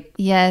 They're like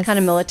kind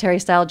of military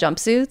style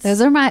jumpsuits.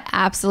 Those are my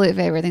absolute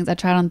favorite things. I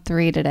tried on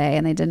 3 today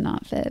and they did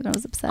not fit. I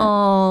was upset.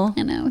 Oh,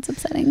 I know, it's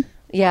upsetting.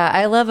 Yeah,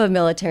 I love a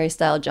military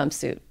style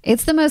jumpsuit.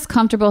 It's the most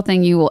comfortable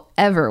thing you will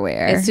ever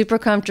wear. It's super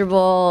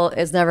comfortable.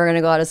 It's never going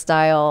to go out of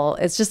style.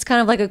 It's just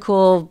kind of like a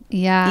cool,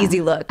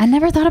 easy look. I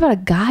never thought about a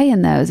guy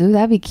in those. Ooh,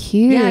 that'd be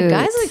cute. Yeah,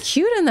 guys look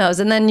cute in those.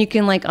 And then you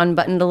can like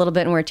unbutton it a little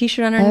bit and wear a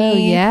t-shirt underneath. Oh,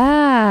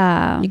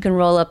 yeah. You can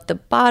roll up the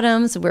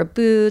bottoms, wear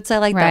boots. I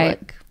like that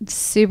look.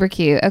 Super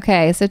cute.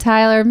 Okay, so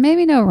Tyler,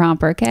 maybe no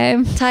romper,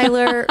 okay?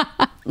 Tyler,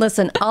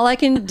 listen, all I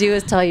can do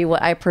is tell you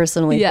what I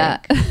personally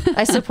think.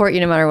 I support you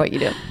no matter what you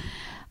do.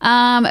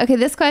 Okay,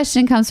 this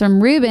question comes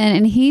from Ruben,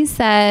 and he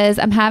says,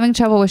 I'm having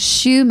trouble with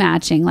shoe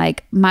matching.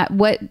 Like,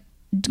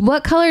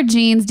 what color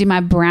jeans do my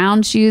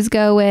brown shoes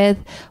go with?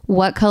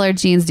 What color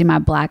jeans do my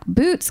black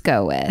boots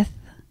go with?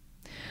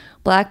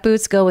 Black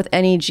boots go with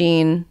any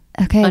jean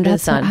under the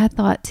sun. What I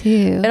thought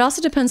too. It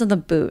also depends on the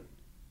boot.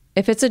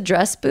 If it's a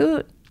dress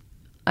boot,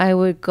 I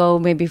would go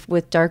maybe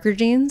with darker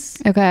jeans.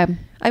 Okay.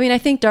 I mean, I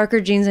think darker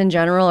jeans in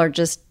general are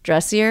just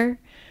dressier.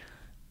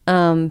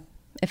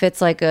 If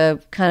it's like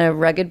a kind of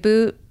rugged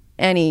boot,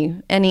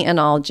 any and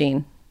all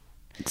jean.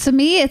 To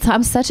me,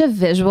 I'm such a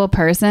visual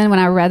person. When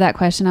I read that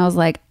question, I was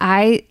like,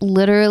 I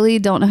literally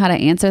don't know how to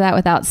answer that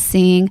without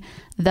seeing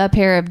the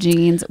pair of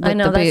jeans with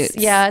the boots.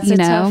 Yeah, it's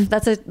tough.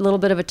 That's a little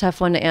bit of a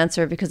tough one to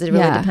answer because it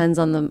really depends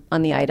on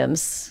the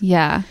items.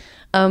 Yeah.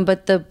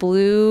 But the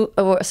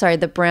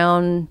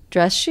brown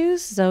dress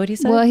shoes, is that what he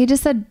said? Well, he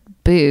just said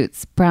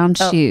boots, brown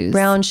shoes.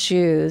 Brown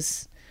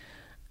shoes.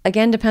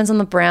 Again, depends on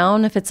the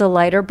brown. If it's a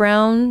lighter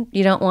brown,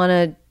 you don't want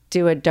to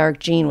do a dark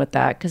jean with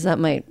that because that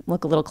might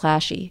look a little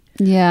clashy.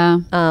 Yeah.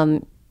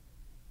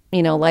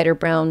 Lighter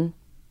brown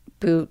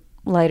boot,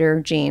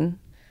 lighter jean.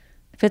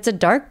 If it's a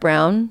dark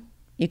brown,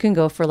 you can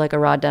go for like a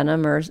raw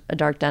denim or a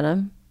dark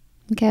denim.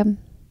 Okay.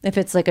 If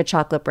it's like a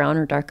chocolate brown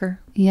or darker.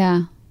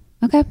 Yeah.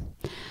 Okay.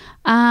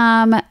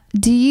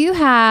 Do you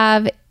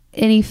have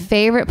any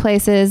favorite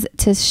places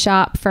to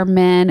shop for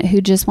men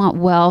who just want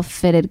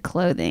well-fitted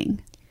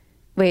clothing?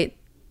 Wait,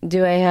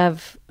 do I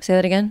have, say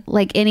that again?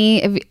 Like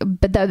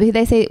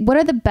they say, what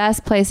are the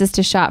best places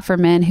to shop for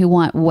men who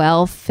want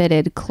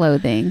well-fitted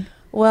clothing?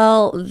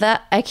 Well,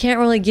 that I can't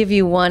really give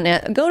you one.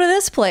 Go to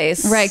this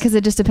place, right? Because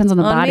it just depends on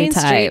the body Main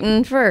type. Street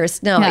and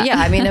First. No, yeah.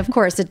 I mean, of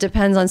course, it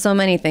depends on so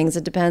many things.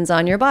 It depends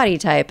on your body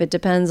type. It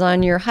depends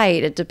on your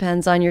height. It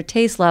depends on your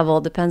taste level.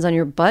 It depends on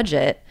your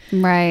budget.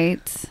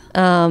 Right.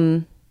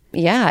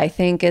 Yeah, I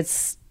think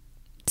it's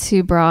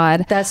too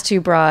broad. That's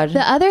too broad.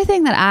 The other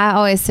thing that I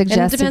always suggest,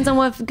 and it depends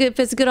on if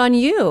it's good on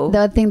you.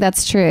 I think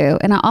that's true.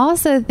 And I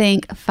also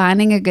think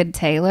finding a good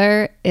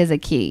tailor is a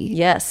key.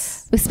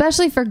 Yes.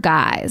 Especially for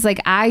guys. Like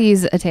I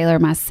use a tailor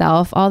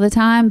myself all the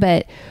time,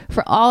 but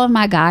for all of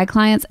my guy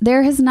clients,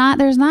 there's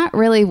not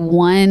really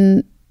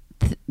one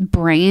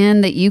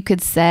brand that you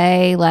could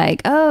say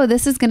like, oh,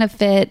 this is going to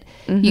fit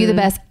you the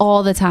best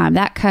all the time,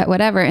 that cut,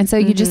 whatever. And so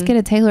you just get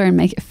a tailor and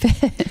make it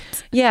fit.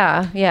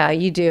 Yeah,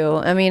 you do.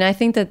 I mean, I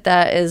think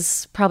that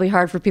is probably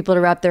hard for people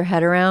to wrap their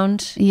head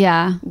around.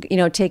 Yeah.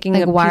 Taking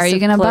like, why are you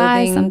going to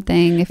buy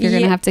something if you're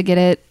going to have to get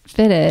it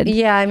fitted?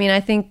 Yeah. I mean, I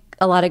think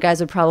a lot of guys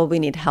would probably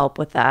need help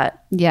with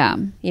that. Yeah.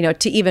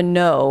 To even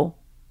know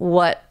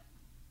what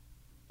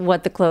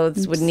the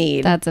clothes would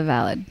need. That's a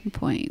valid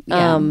point.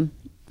 Yeah.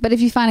 But if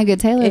you find a good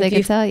tailor, they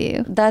can tell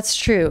you. That's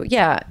true.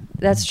 Yeah,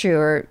 that's true.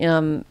 Or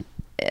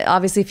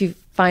obviously, if you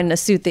find a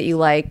suit that you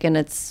like and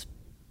it's,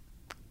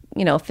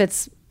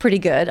 fits pretty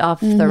good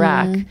off the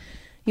rack,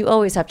 you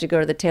always have to go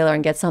to the tailor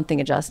and get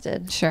something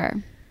adjusted.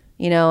 Sure.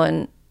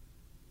 And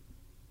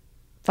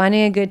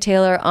finding a good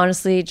tailor,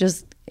 honestly,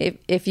 just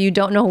if you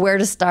don't know where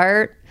to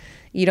start,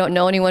 you don't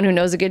know anyone who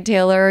knows a good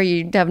tailor,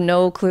 you have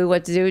no clue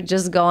what to do,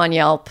 just go on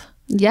Yelp.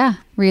 Yeah,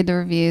 read the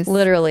reviews.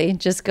 Literally,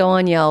 just go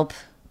on Yelp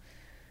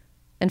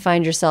and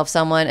find yourself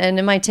someone. And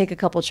it might take a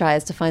couple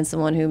tries to find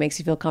someone who makes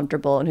you feel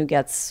comfortable and who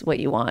gets what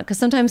you want. Because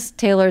sometimes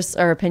tailors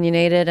are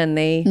opinionated and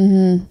they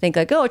think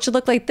like, oh, it should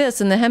look like this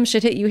and the hem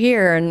should hit you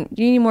here and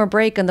you need more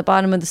break on the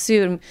bottom of the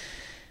suit.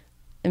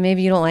 And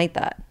maybe you don't like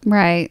that.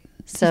 Right.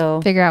 So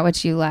just figure out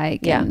what you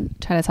like and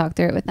try to talk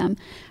through it with them.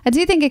 I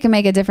do think it can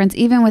make a difference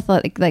even with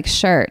like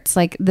shirts.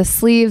 Like the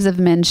sleeves of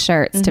men's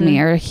shirts to me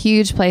are a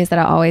huge place that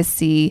I always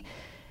see.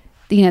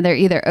 They're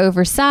either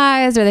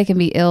oversized or they can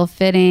be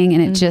ill-fitting,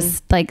 and it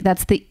just like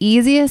that's the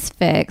easiest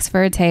fix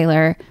for a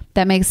tailor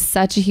that makes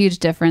such a huge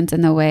difference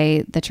in the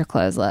way that your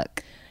clothes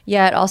look.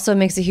 Yeah, it also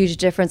makes a huge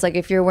difference. Like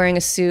if you're wearing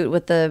a suit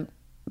with the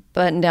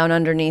button down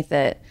underneath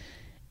it,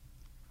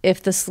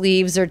 if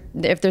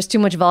there's too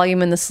much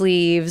volume in the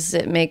sleeves,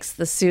 it makes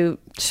the suit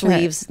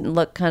sleeves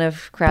look kind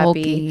of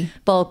crappy,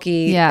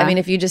 bulky. Yeah. I mean,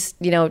 if you just,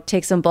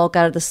 take some bulk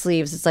out of the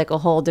sleeves, it's like a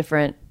whole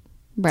different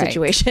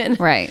situation.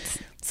 Right.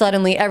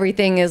 Suddenly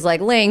everything is like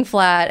laying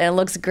flat and it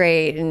looks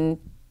great and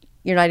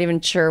you're not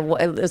even sure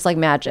it's like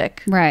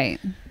magic. Right.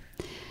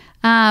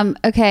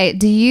 Okay.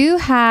 Do you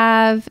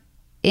have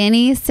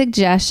any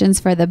suggestions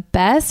for the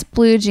best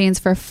blue jeans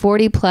for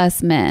 40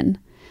 plus men?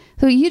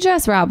 Who you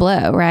dress Rob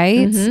Lowe,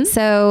 right?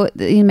 So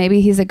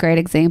maybe he's a great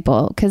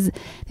example because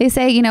they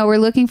say, we're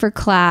looking for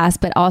class,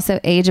 but also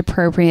age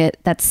appropriate.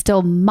 That's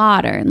still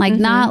modern, like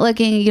not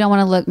looking, you don't want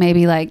to look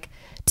maybe like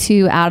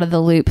too out of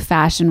the loop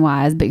fashion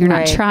wise, but you're not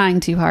Right. trying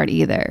too hard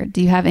either.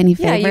 Do you have any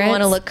Yeah, favorites? you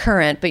want to look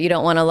current, but you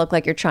don't want to look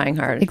like you're trying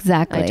hard.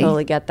 Exactly. I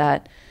totally get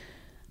that.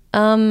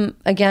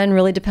 Again,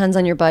 really depends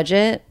on your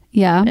budget.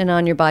 Yeah. And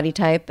on your body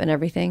type and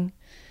everything.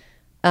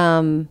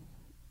 I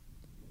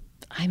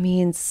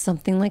mean,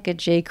 something like a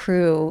J.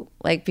 Crew,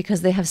 like,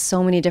 because they have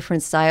so many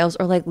different styles,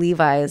 or like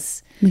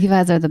Levi's.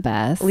 Levi's are the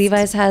best.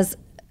 Levi's has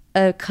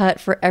a cut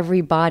for every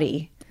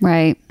body.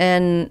 Right.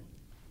 And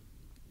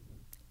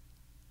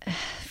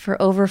for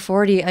over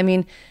 40, I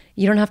mean,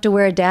 you don't have to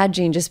wear a dad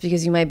jean just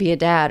because you might be a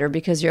dad or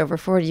because you're over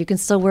 40. You can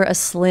still wear a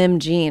slim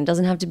jean. It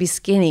doesn't have to be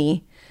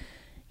skinny.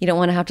 You don't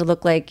want to have to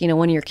look like,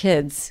 one of your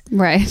kids.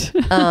 Right.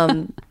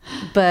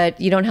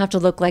 But you don't have to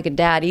look like a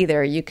dad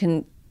either. You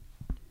can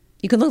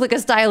look like a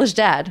stylish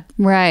dad.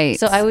 Right.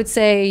 So I would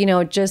say,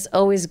 just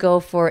always go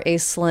for a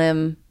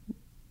slim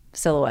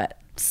silhouette.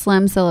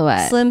 Slim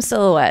silhouette. Slim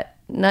silhouette.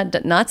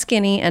 Not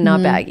skinny and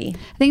not baggy.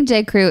 I think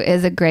J. Crew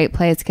is a great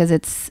place because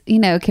it's,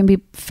 can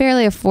be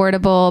fairly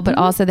affordable, but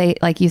also they,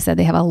 like you said,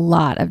 they have a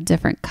lot of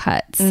different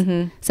cuts.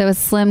 So a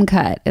slim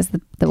cut is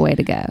the way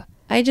to go.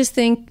 I just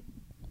think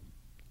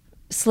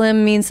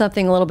slim means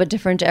something a little bit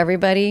different to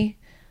everybody.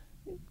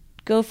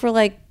 Go for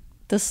like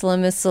the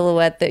slimmest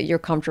silhouette that you're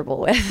comfortable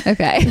with.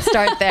 Okay.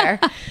 Start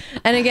there.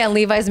 And again,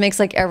 Levi's makes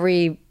like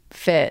every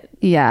fit.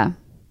 Yeah.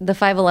 The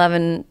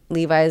 511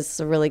 Levi's is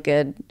a really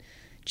good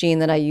jean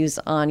that I use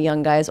on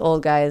young guys,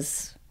 old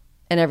guys,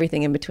 and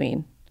everything in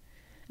between.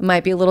 It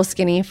might be a little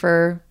skinny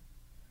for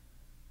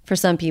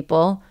some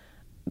people,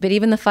 but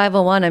even the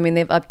 501, I mean,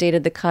 they've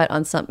updated the cut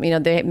on some,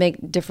 they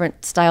make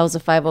different styles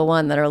of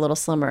 501 that are a little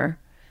slimmer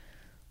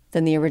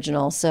than the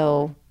original.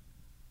 So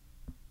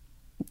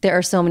there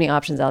are so many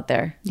options out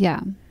there.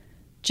 Yeah.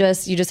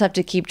 You just have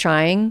to keep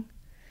trying.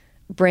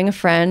 Bring a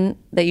friend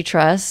that you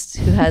trust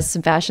who has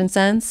some fashion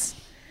sense.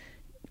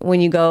 When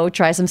you go,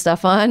 try some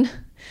stuff on.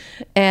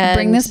 And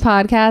bring this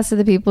podcast to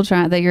the people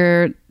that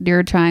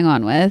you're trying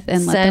on with,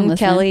 and let them send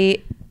listen.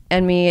 Kelly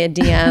and me a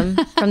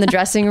DM from the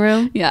dressing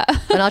room. Yeah.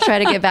 And I'll try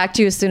to get back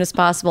to you as soon as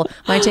possible.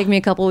 Might take me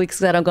a couple of weeks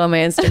because I don't go on my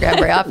Instagram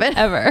very often.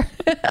 Ever.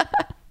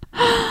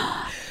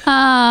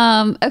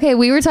 Okay,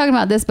 we were talking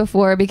about this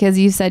before because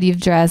you said you've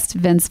dressed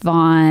Vince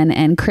Vaughn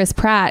and Chris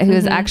Pratt, who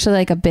is actually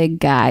like a big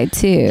guy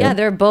too. Yeah,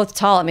 they're both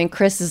tall. I mean,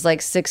 Chris is like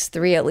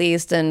 6'3" at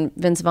least, and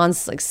Vince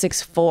Vaughn's like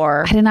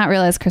 6'4". I did not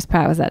realize Chris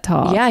Pratt was that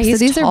tall. Yeah, he's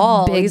so these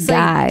tall. are big He's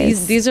guys.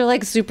 Like, these are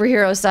like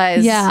superhero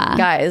size Yeah.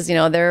 guys.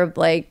 They're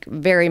like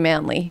very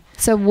manly.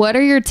 So what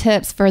are your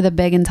tips for the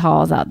big and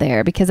talls out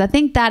there? Because I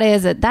think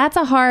that's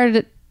a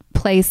hard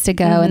place to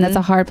go, and that's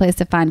a hard place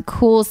to find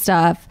cool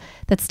stuff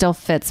that still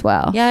fits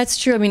well. Yeah, it's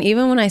true. I mean,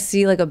 even when I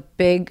see like a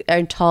big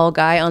and tall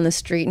guy on the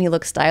street and he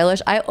looks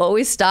stylish, I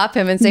always stop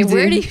him and say,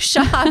 "Where do you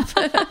shop?"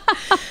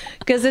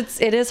 Because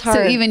it is hard.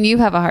 So even you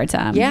have a hard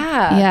time.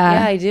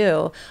 Yeah, I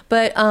do.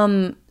 But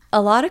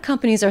a lot of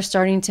companies are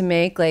starting to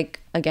make,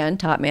 like, again,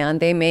 Top Man.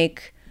 They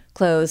make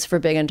clothes for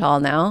big and tall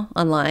now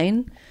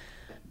online.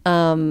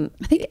 I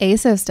think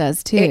ASOS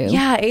does too.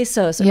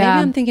 ASOS. So Yeah.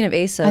 maybe I'm thinking of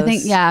ASOS. I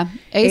think,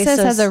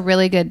 ASOS has a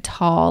really good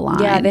tall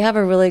line. Yeah, they have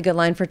a really good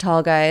line for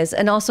tall guys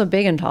and also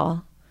big and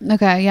tall.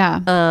 Okay,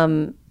 yeah.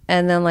 And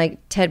then like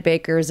Ted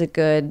Baker is a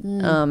good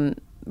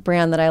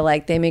brand that I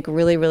like. They make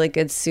really, really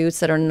good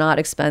suits that are not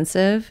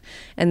expensive.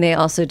 And they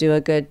also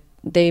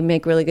they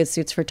make really good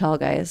suits for tall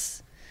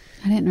guys.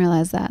 I didn't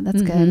realize that.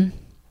 That's good.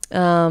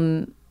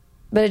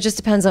 But it just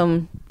depends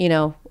on,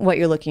 what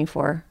you're looking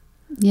for.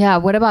 Yeah.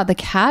 What about the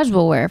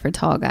casual wear for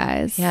tall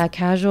guys? Yeah,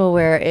 casual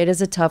wear. It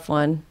is a tough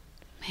one.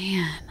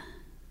 Man.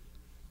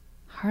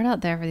 Hard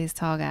out there for these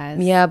tall guys.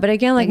 Yeah, but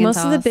again, like Big and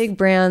most of the talls. big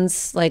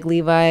brands like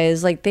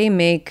Levi's, like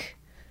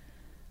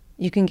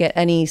you can get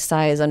any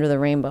size under the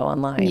rainbow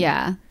online.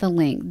 Yeah.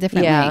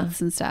 Different Yeah. lengths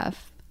and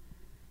stuff.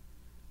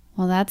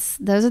 Well,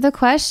 those are the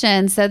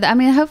questions. So,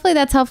 hopefully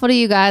that's helpful to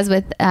you guys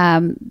with,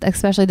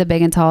 especially the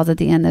big and talls at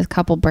the end, those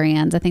couple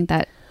brands. I think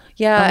that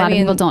a lot of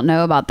people don't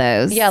know about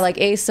those. Yeah, like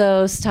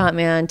ASOS, Top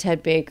Man,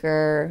 Ted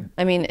Baker.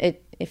 I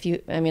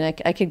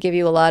could give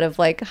you a lot of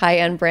like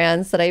high-end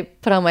brands that I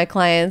put on my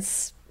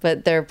clients,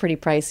 but they're pretty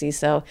pricey.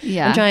 So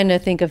Yeah. I'm trying to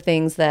think of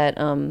things that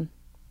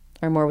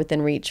are more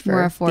within reach for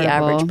More the affordable.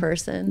 average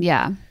person.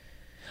 Yeah.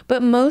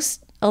 But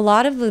a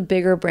lot of the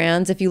bigger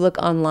brands, if you look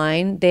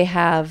online, they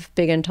have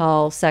big and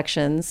tall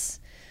sections.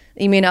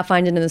 You may not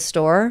find it in the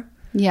store,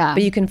 Yeah.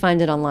 but you can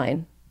find it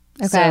online.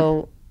 Okay.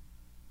 So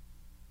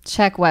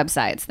check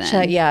websites then.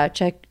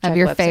 check of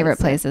your websites. favorite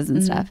places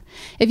and stuff.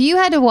 If you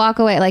had to walk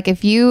away, like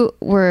if you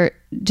were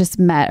just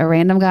met a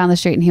random guy on the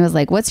street and he was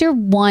like, "What's your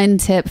one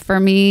tip for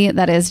me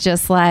that is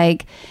just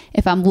like,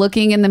 if I'm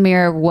looking in the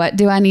mirror, what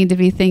do I need to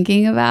be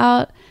thinking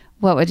about?"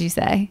 What would you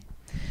say?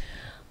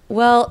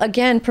 Well,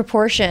 again,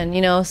 proportion,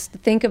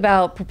 think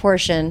about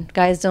proportion.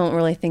 Guys don't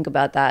really think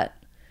about that.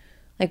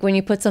 Like when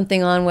you put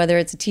something on, whether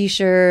it's a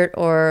t-shirt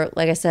or,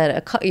 like I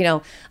said,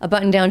 a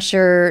button-down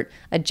shirt,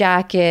 a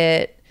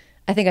jacket.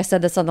 I think I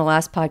said this on the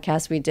last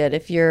podcast we did.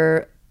 If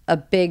you're a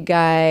big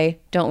guy,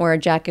 don't wear a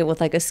jacket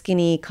with like a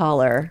skinny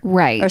collar.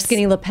 Right. Or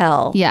skinny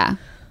lapel. Yeah.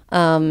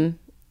 And,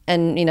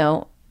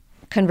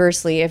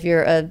 conversely, if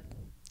you're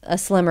a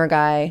slimmer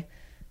guy,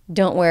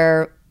 don't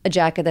wear a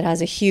jacket that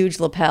has a huge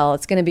lapel.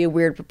 It's going to be a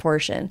weird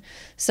proportion.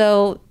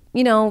 So,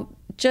 you know,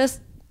 just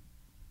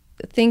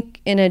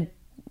think in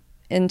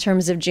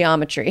terms of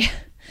geometry.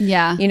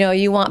 Yeah. You know,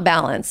 you want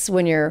balance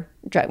when you're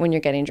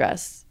getting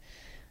dressed.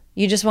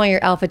 You just want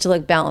your outfit to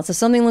look balanced. If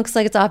something looks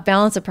like it's off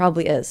balance, it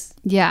probably is.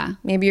 Yeah.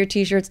 Maybe your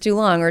t-shirt's too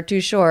long or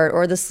too short,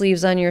 or the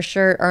sleeves on your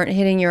shirt aren't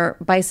hitting your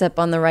bicep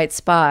on the right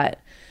spot.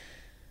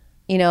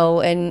 You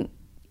know, and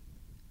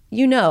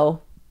you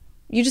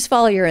just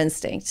follow your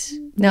instinct.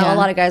 Now, a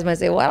lot of guys might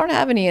say, well, I don't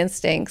have any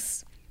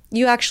instincts.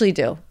 You actually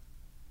do.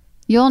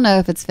 You'll know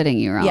if it's fitting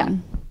you wrong. Yeah.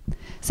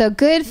 So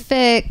good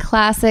fit,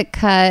 classic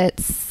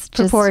cuts,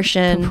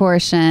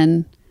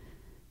 proportion.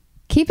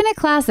 Keeping it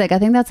classic, I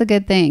think that's a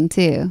good thing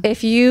too.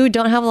 If you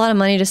don't have a lot of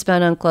money to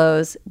spend on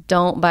clothes,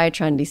 don't buy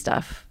trendy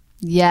stuff.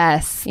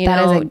 Yes,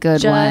 that is a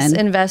good one. Just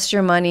invest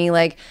your money.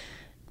 Like,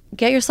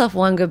 get yourself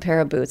one good pair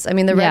of boots. I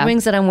mean, the Red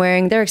Wings that I'm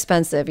wearing, they're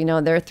expensive. You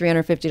know, they're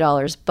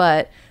 $350,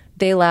 but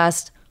they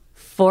last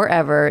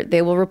forever.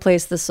 They will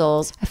replace the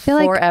soles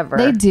forever.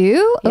 Like they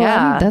do?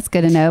 Yeah. That's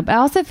good to know. But I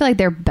also feel like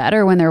they're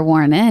better when they're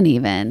worn in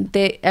even.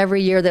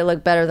 Every year they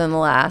look better than the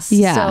last.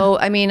 Yeah. So,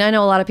 I mean, I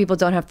know a lot of people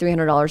don't have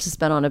 $300 to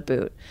spend on a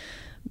boot.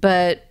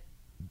 But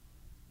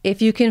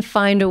if you can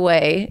find a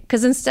way,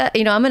 because instead,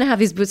 you know, I'm going to have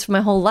these boots for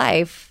my whole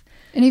life.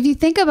 And if you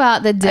think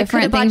about the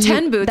different things,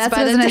 10 boots. That's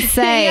what I was going to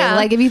say. Yeah.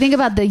 Like if you think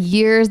about the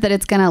years that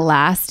it's going to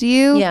last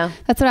you,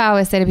 that's what I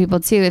always say to people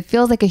too. It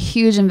feels like a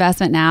huge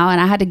investment now. And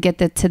I had to get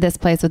to this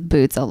place with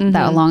boots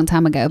that a long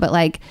time ago. But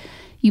like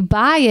you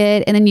buy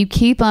it and then you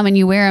keep them and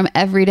you wear them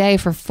every day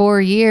for 4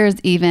 years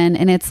even.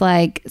 And it's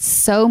like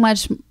so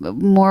much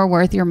more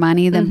worth your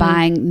money than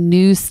buying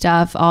new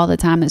stuff all the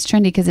time that's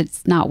trendy because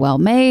it's not well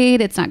made.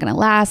 It's not going to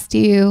last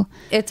you.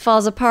 It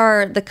falls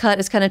apart. The cut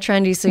is kind of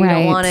trendy, so you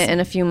don't want it in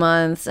a few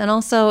months. And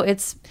also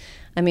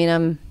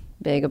I'm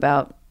big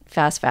about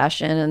fast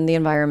fashion and the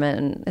environment,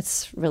 and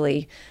it's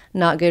really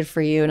not good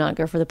for you, not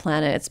good for the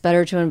planet. It's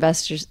better to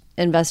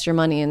invest your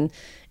money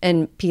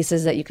in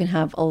pieces that you can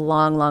have a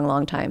long, long,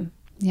 long time.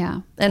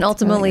 Yeah. And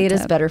ultimately it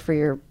is better for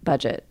your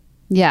budget.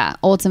 Yeah,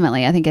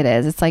 ultimately, I think it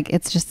is. It's like,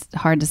 it's just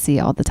hard to see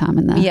all the time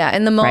in the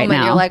moment.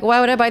 You're like, why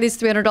would I buy these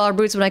 $300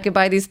 boots when I could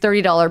buy these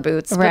 $30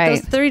 boots?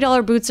 Right. But those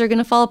 $30 boots are going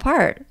to fall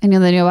apart. And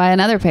then you'll buy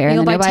another pair. And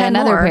then you'll buy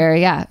another pair.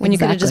 Yeah. When you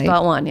could have just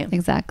bought one. Yeah.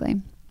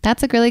 Exactly.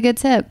 That's a really good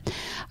tip.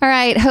 All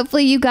right.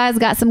 Hopefully you guys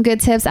got some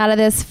good tips out of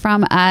this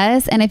from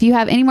us. And if you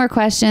have any more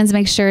questions,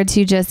 make sure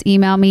to just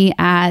email me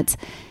at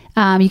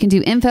you can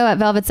do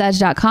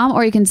info@velvetsedge.com,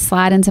 or you can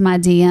slide into my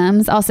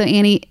DMs. Also,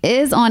 Annie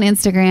is on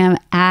Instagram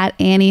at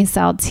Annie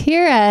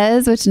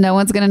Saltires, which no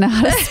one's going to know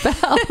how to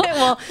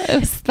spell.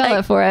 Spell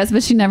it for us,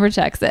 but she never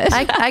checks it.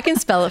 I can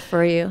spell it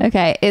for you.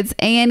 Okay. It's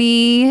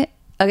Annie.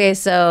 Okay.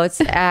 So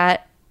it's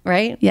at,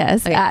 right?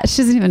 Yes. Okay. At.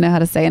 She doesn't even know how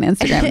to say an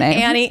Instagram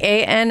name. Annie,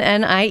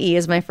 ANNIE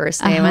is my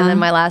first name. And then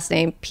my last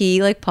name,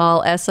 P like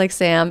Paul, S like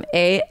Sam,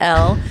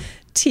 AL,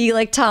 T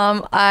like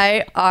Tom,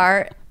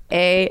 IRAS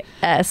like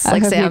I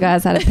hope Sam. you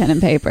guys had a pen and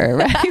paper,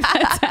 right?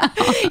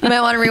 You might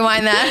want to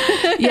rewind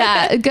that.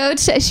 Yeah, go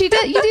check. You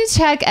do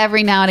check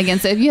every now and again.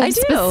 So if you have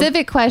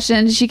specific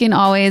questions, she can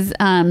always you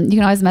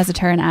can always message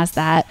her and ask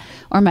that,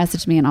 or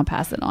message me and I'll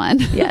pass it on.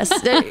 Yes,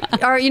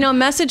 or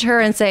message her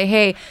and say,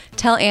 hey,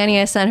 tell Annie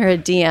I sent her a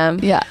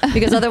DM. Yeah,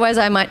 because otherwise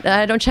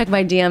I don't check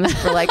my DMs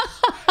for like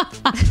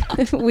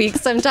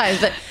weeks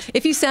sometimes. But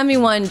if you send me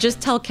one,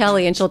 just tell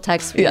Kelly and she'll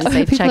text me and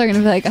say, people are gonna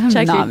be like, I'm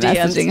not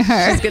messaging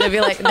her. She's gonna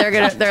be like,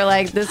 they're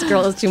like, this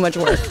girl is too much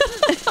work.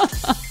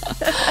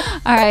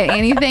 All right,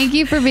 Annie, thank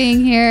you for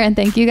being here, and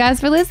thank you guys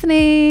for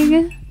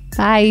listening.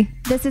 Bye.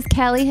 This is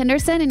Kelly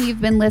Henderson, and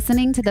you've been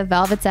listening to the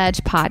Velvet's Edge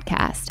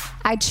podcast.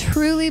 I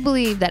truly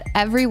believe that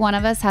every one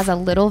of us has a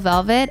little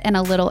velvet and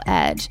a little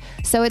edge.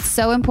 So it's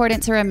so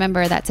important to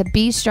remember that to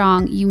be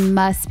strong, you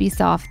must be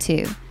soft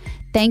too.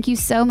 Thank you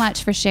so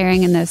much for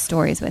sharing in those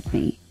stories with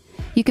me.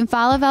 You can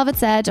follow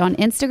Velvet's Edge on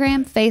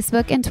Instagram,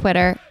 Facebook, and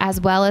Twitter,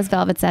 as well as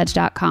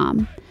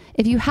velvetsedge.com.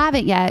 If you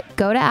haven't yet,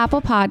 go to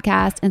Apple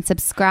Podcasts and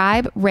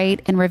subscribe,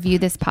 rate, and review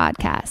this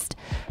podcast.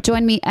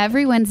 Join me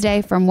every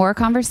Wednesday for more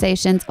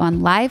conversations on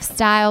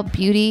lifestyle,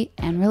 beauty,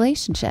 and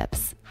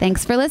relationships.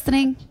 Thanks for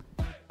listening.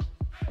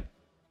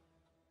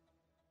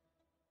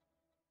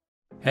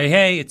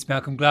 Hey, it's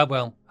Malcolm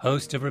Gladwell,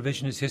 host of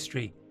Revisionist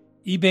History.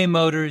 eBay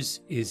Motors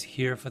is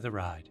here for the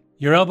ride.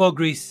 Your elbow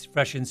grease,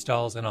 fresh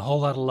installs, and a whole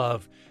lot of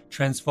love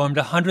transformed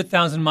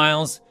 100,000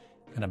 miles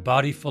and a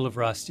body full of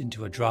rust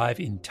into a drive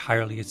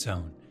entirely its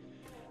own.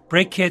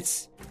 Brake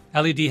kits,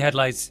 LED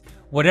headlights,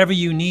 whatever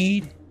you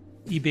need,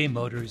 eBay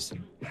Motors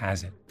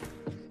has it.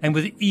 And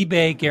with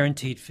eBay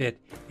Guaranteed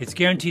Fit, it's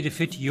guaranteed to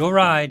fit your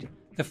ride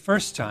the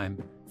first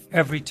time,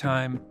 every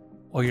time,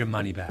 or your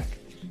money back.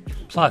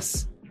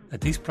 Plus, at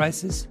these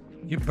prices,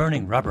 you're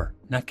burning rubber,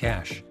 not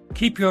cash.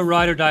 Keep your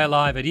ride or die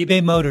alive at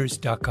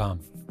ebaymotors.com.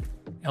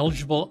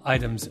 Eligible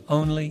items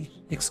only.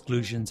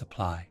 Exclusions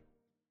apply.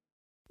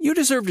 You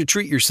deserve to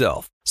treat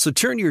yourself. So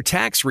turn your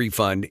tax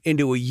refund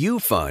into a U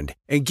fund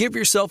and give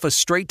yourself a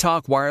Straight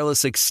Talk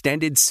Wireless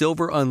Extended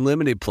Silver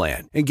Unlimited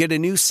plan and get a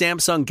new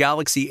Samsung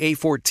Galaxy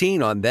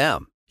A14 on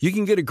them. You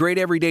can get a great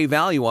everyday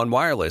value on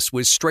wireless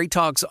with Straight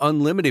Talk's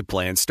Unlimited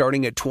plan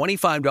starting at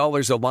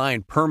 $25 a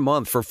line per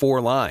month for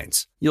 4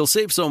 lines. You'll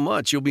save so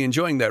much you'll be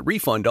enjoying that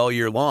refund all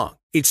year long.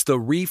 It's the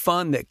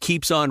refund that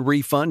keeps on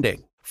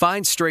refunding.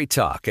 Find Straight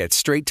Talk at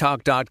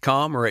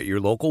straighttalk.com or at your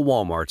local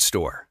Walmart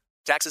store.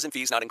 Taxes and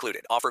fees not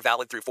included. Offer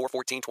valid through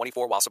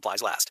 4/14/24 while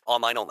supplies last.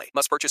 Online only.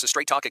 Must purchase a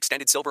Straight Talk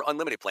Extended Silver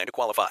Unlimited plan to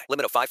qualify.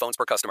 Limit of 5 phones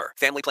per customer.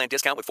 Family plan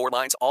discount with 4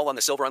 lines, all on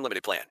the Silver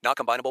Unlimited plan. Not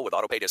combinable with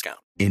auto-pay discount.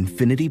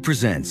 Infinity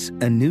presents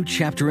a new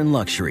chapter in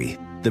luxury.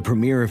 The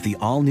premiere of the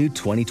all-new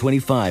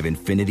 2025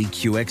 Infinity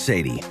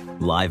QX80.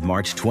 Live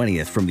March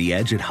 20th from the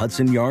Edge at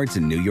Hudson Yards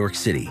in New York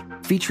City.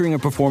 Featuring a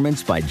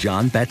performance by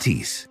John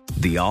Batiste.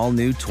 The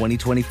all-new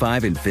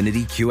 2025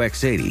 Infinity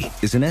QX80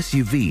 is an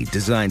SUV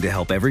designed to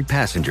help every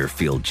passenger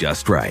feel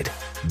just right.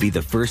 Be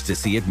the first to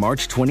see it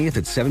March 20th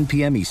at 7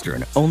 p.m.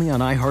 Eastern, only on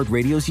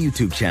iHeartRadio's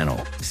YouTube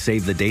channel.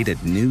 Save the date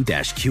at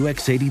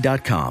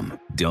new-QX80.com.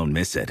 Don't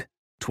miss it.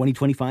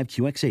 2025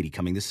 QX80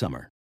 coming this summer.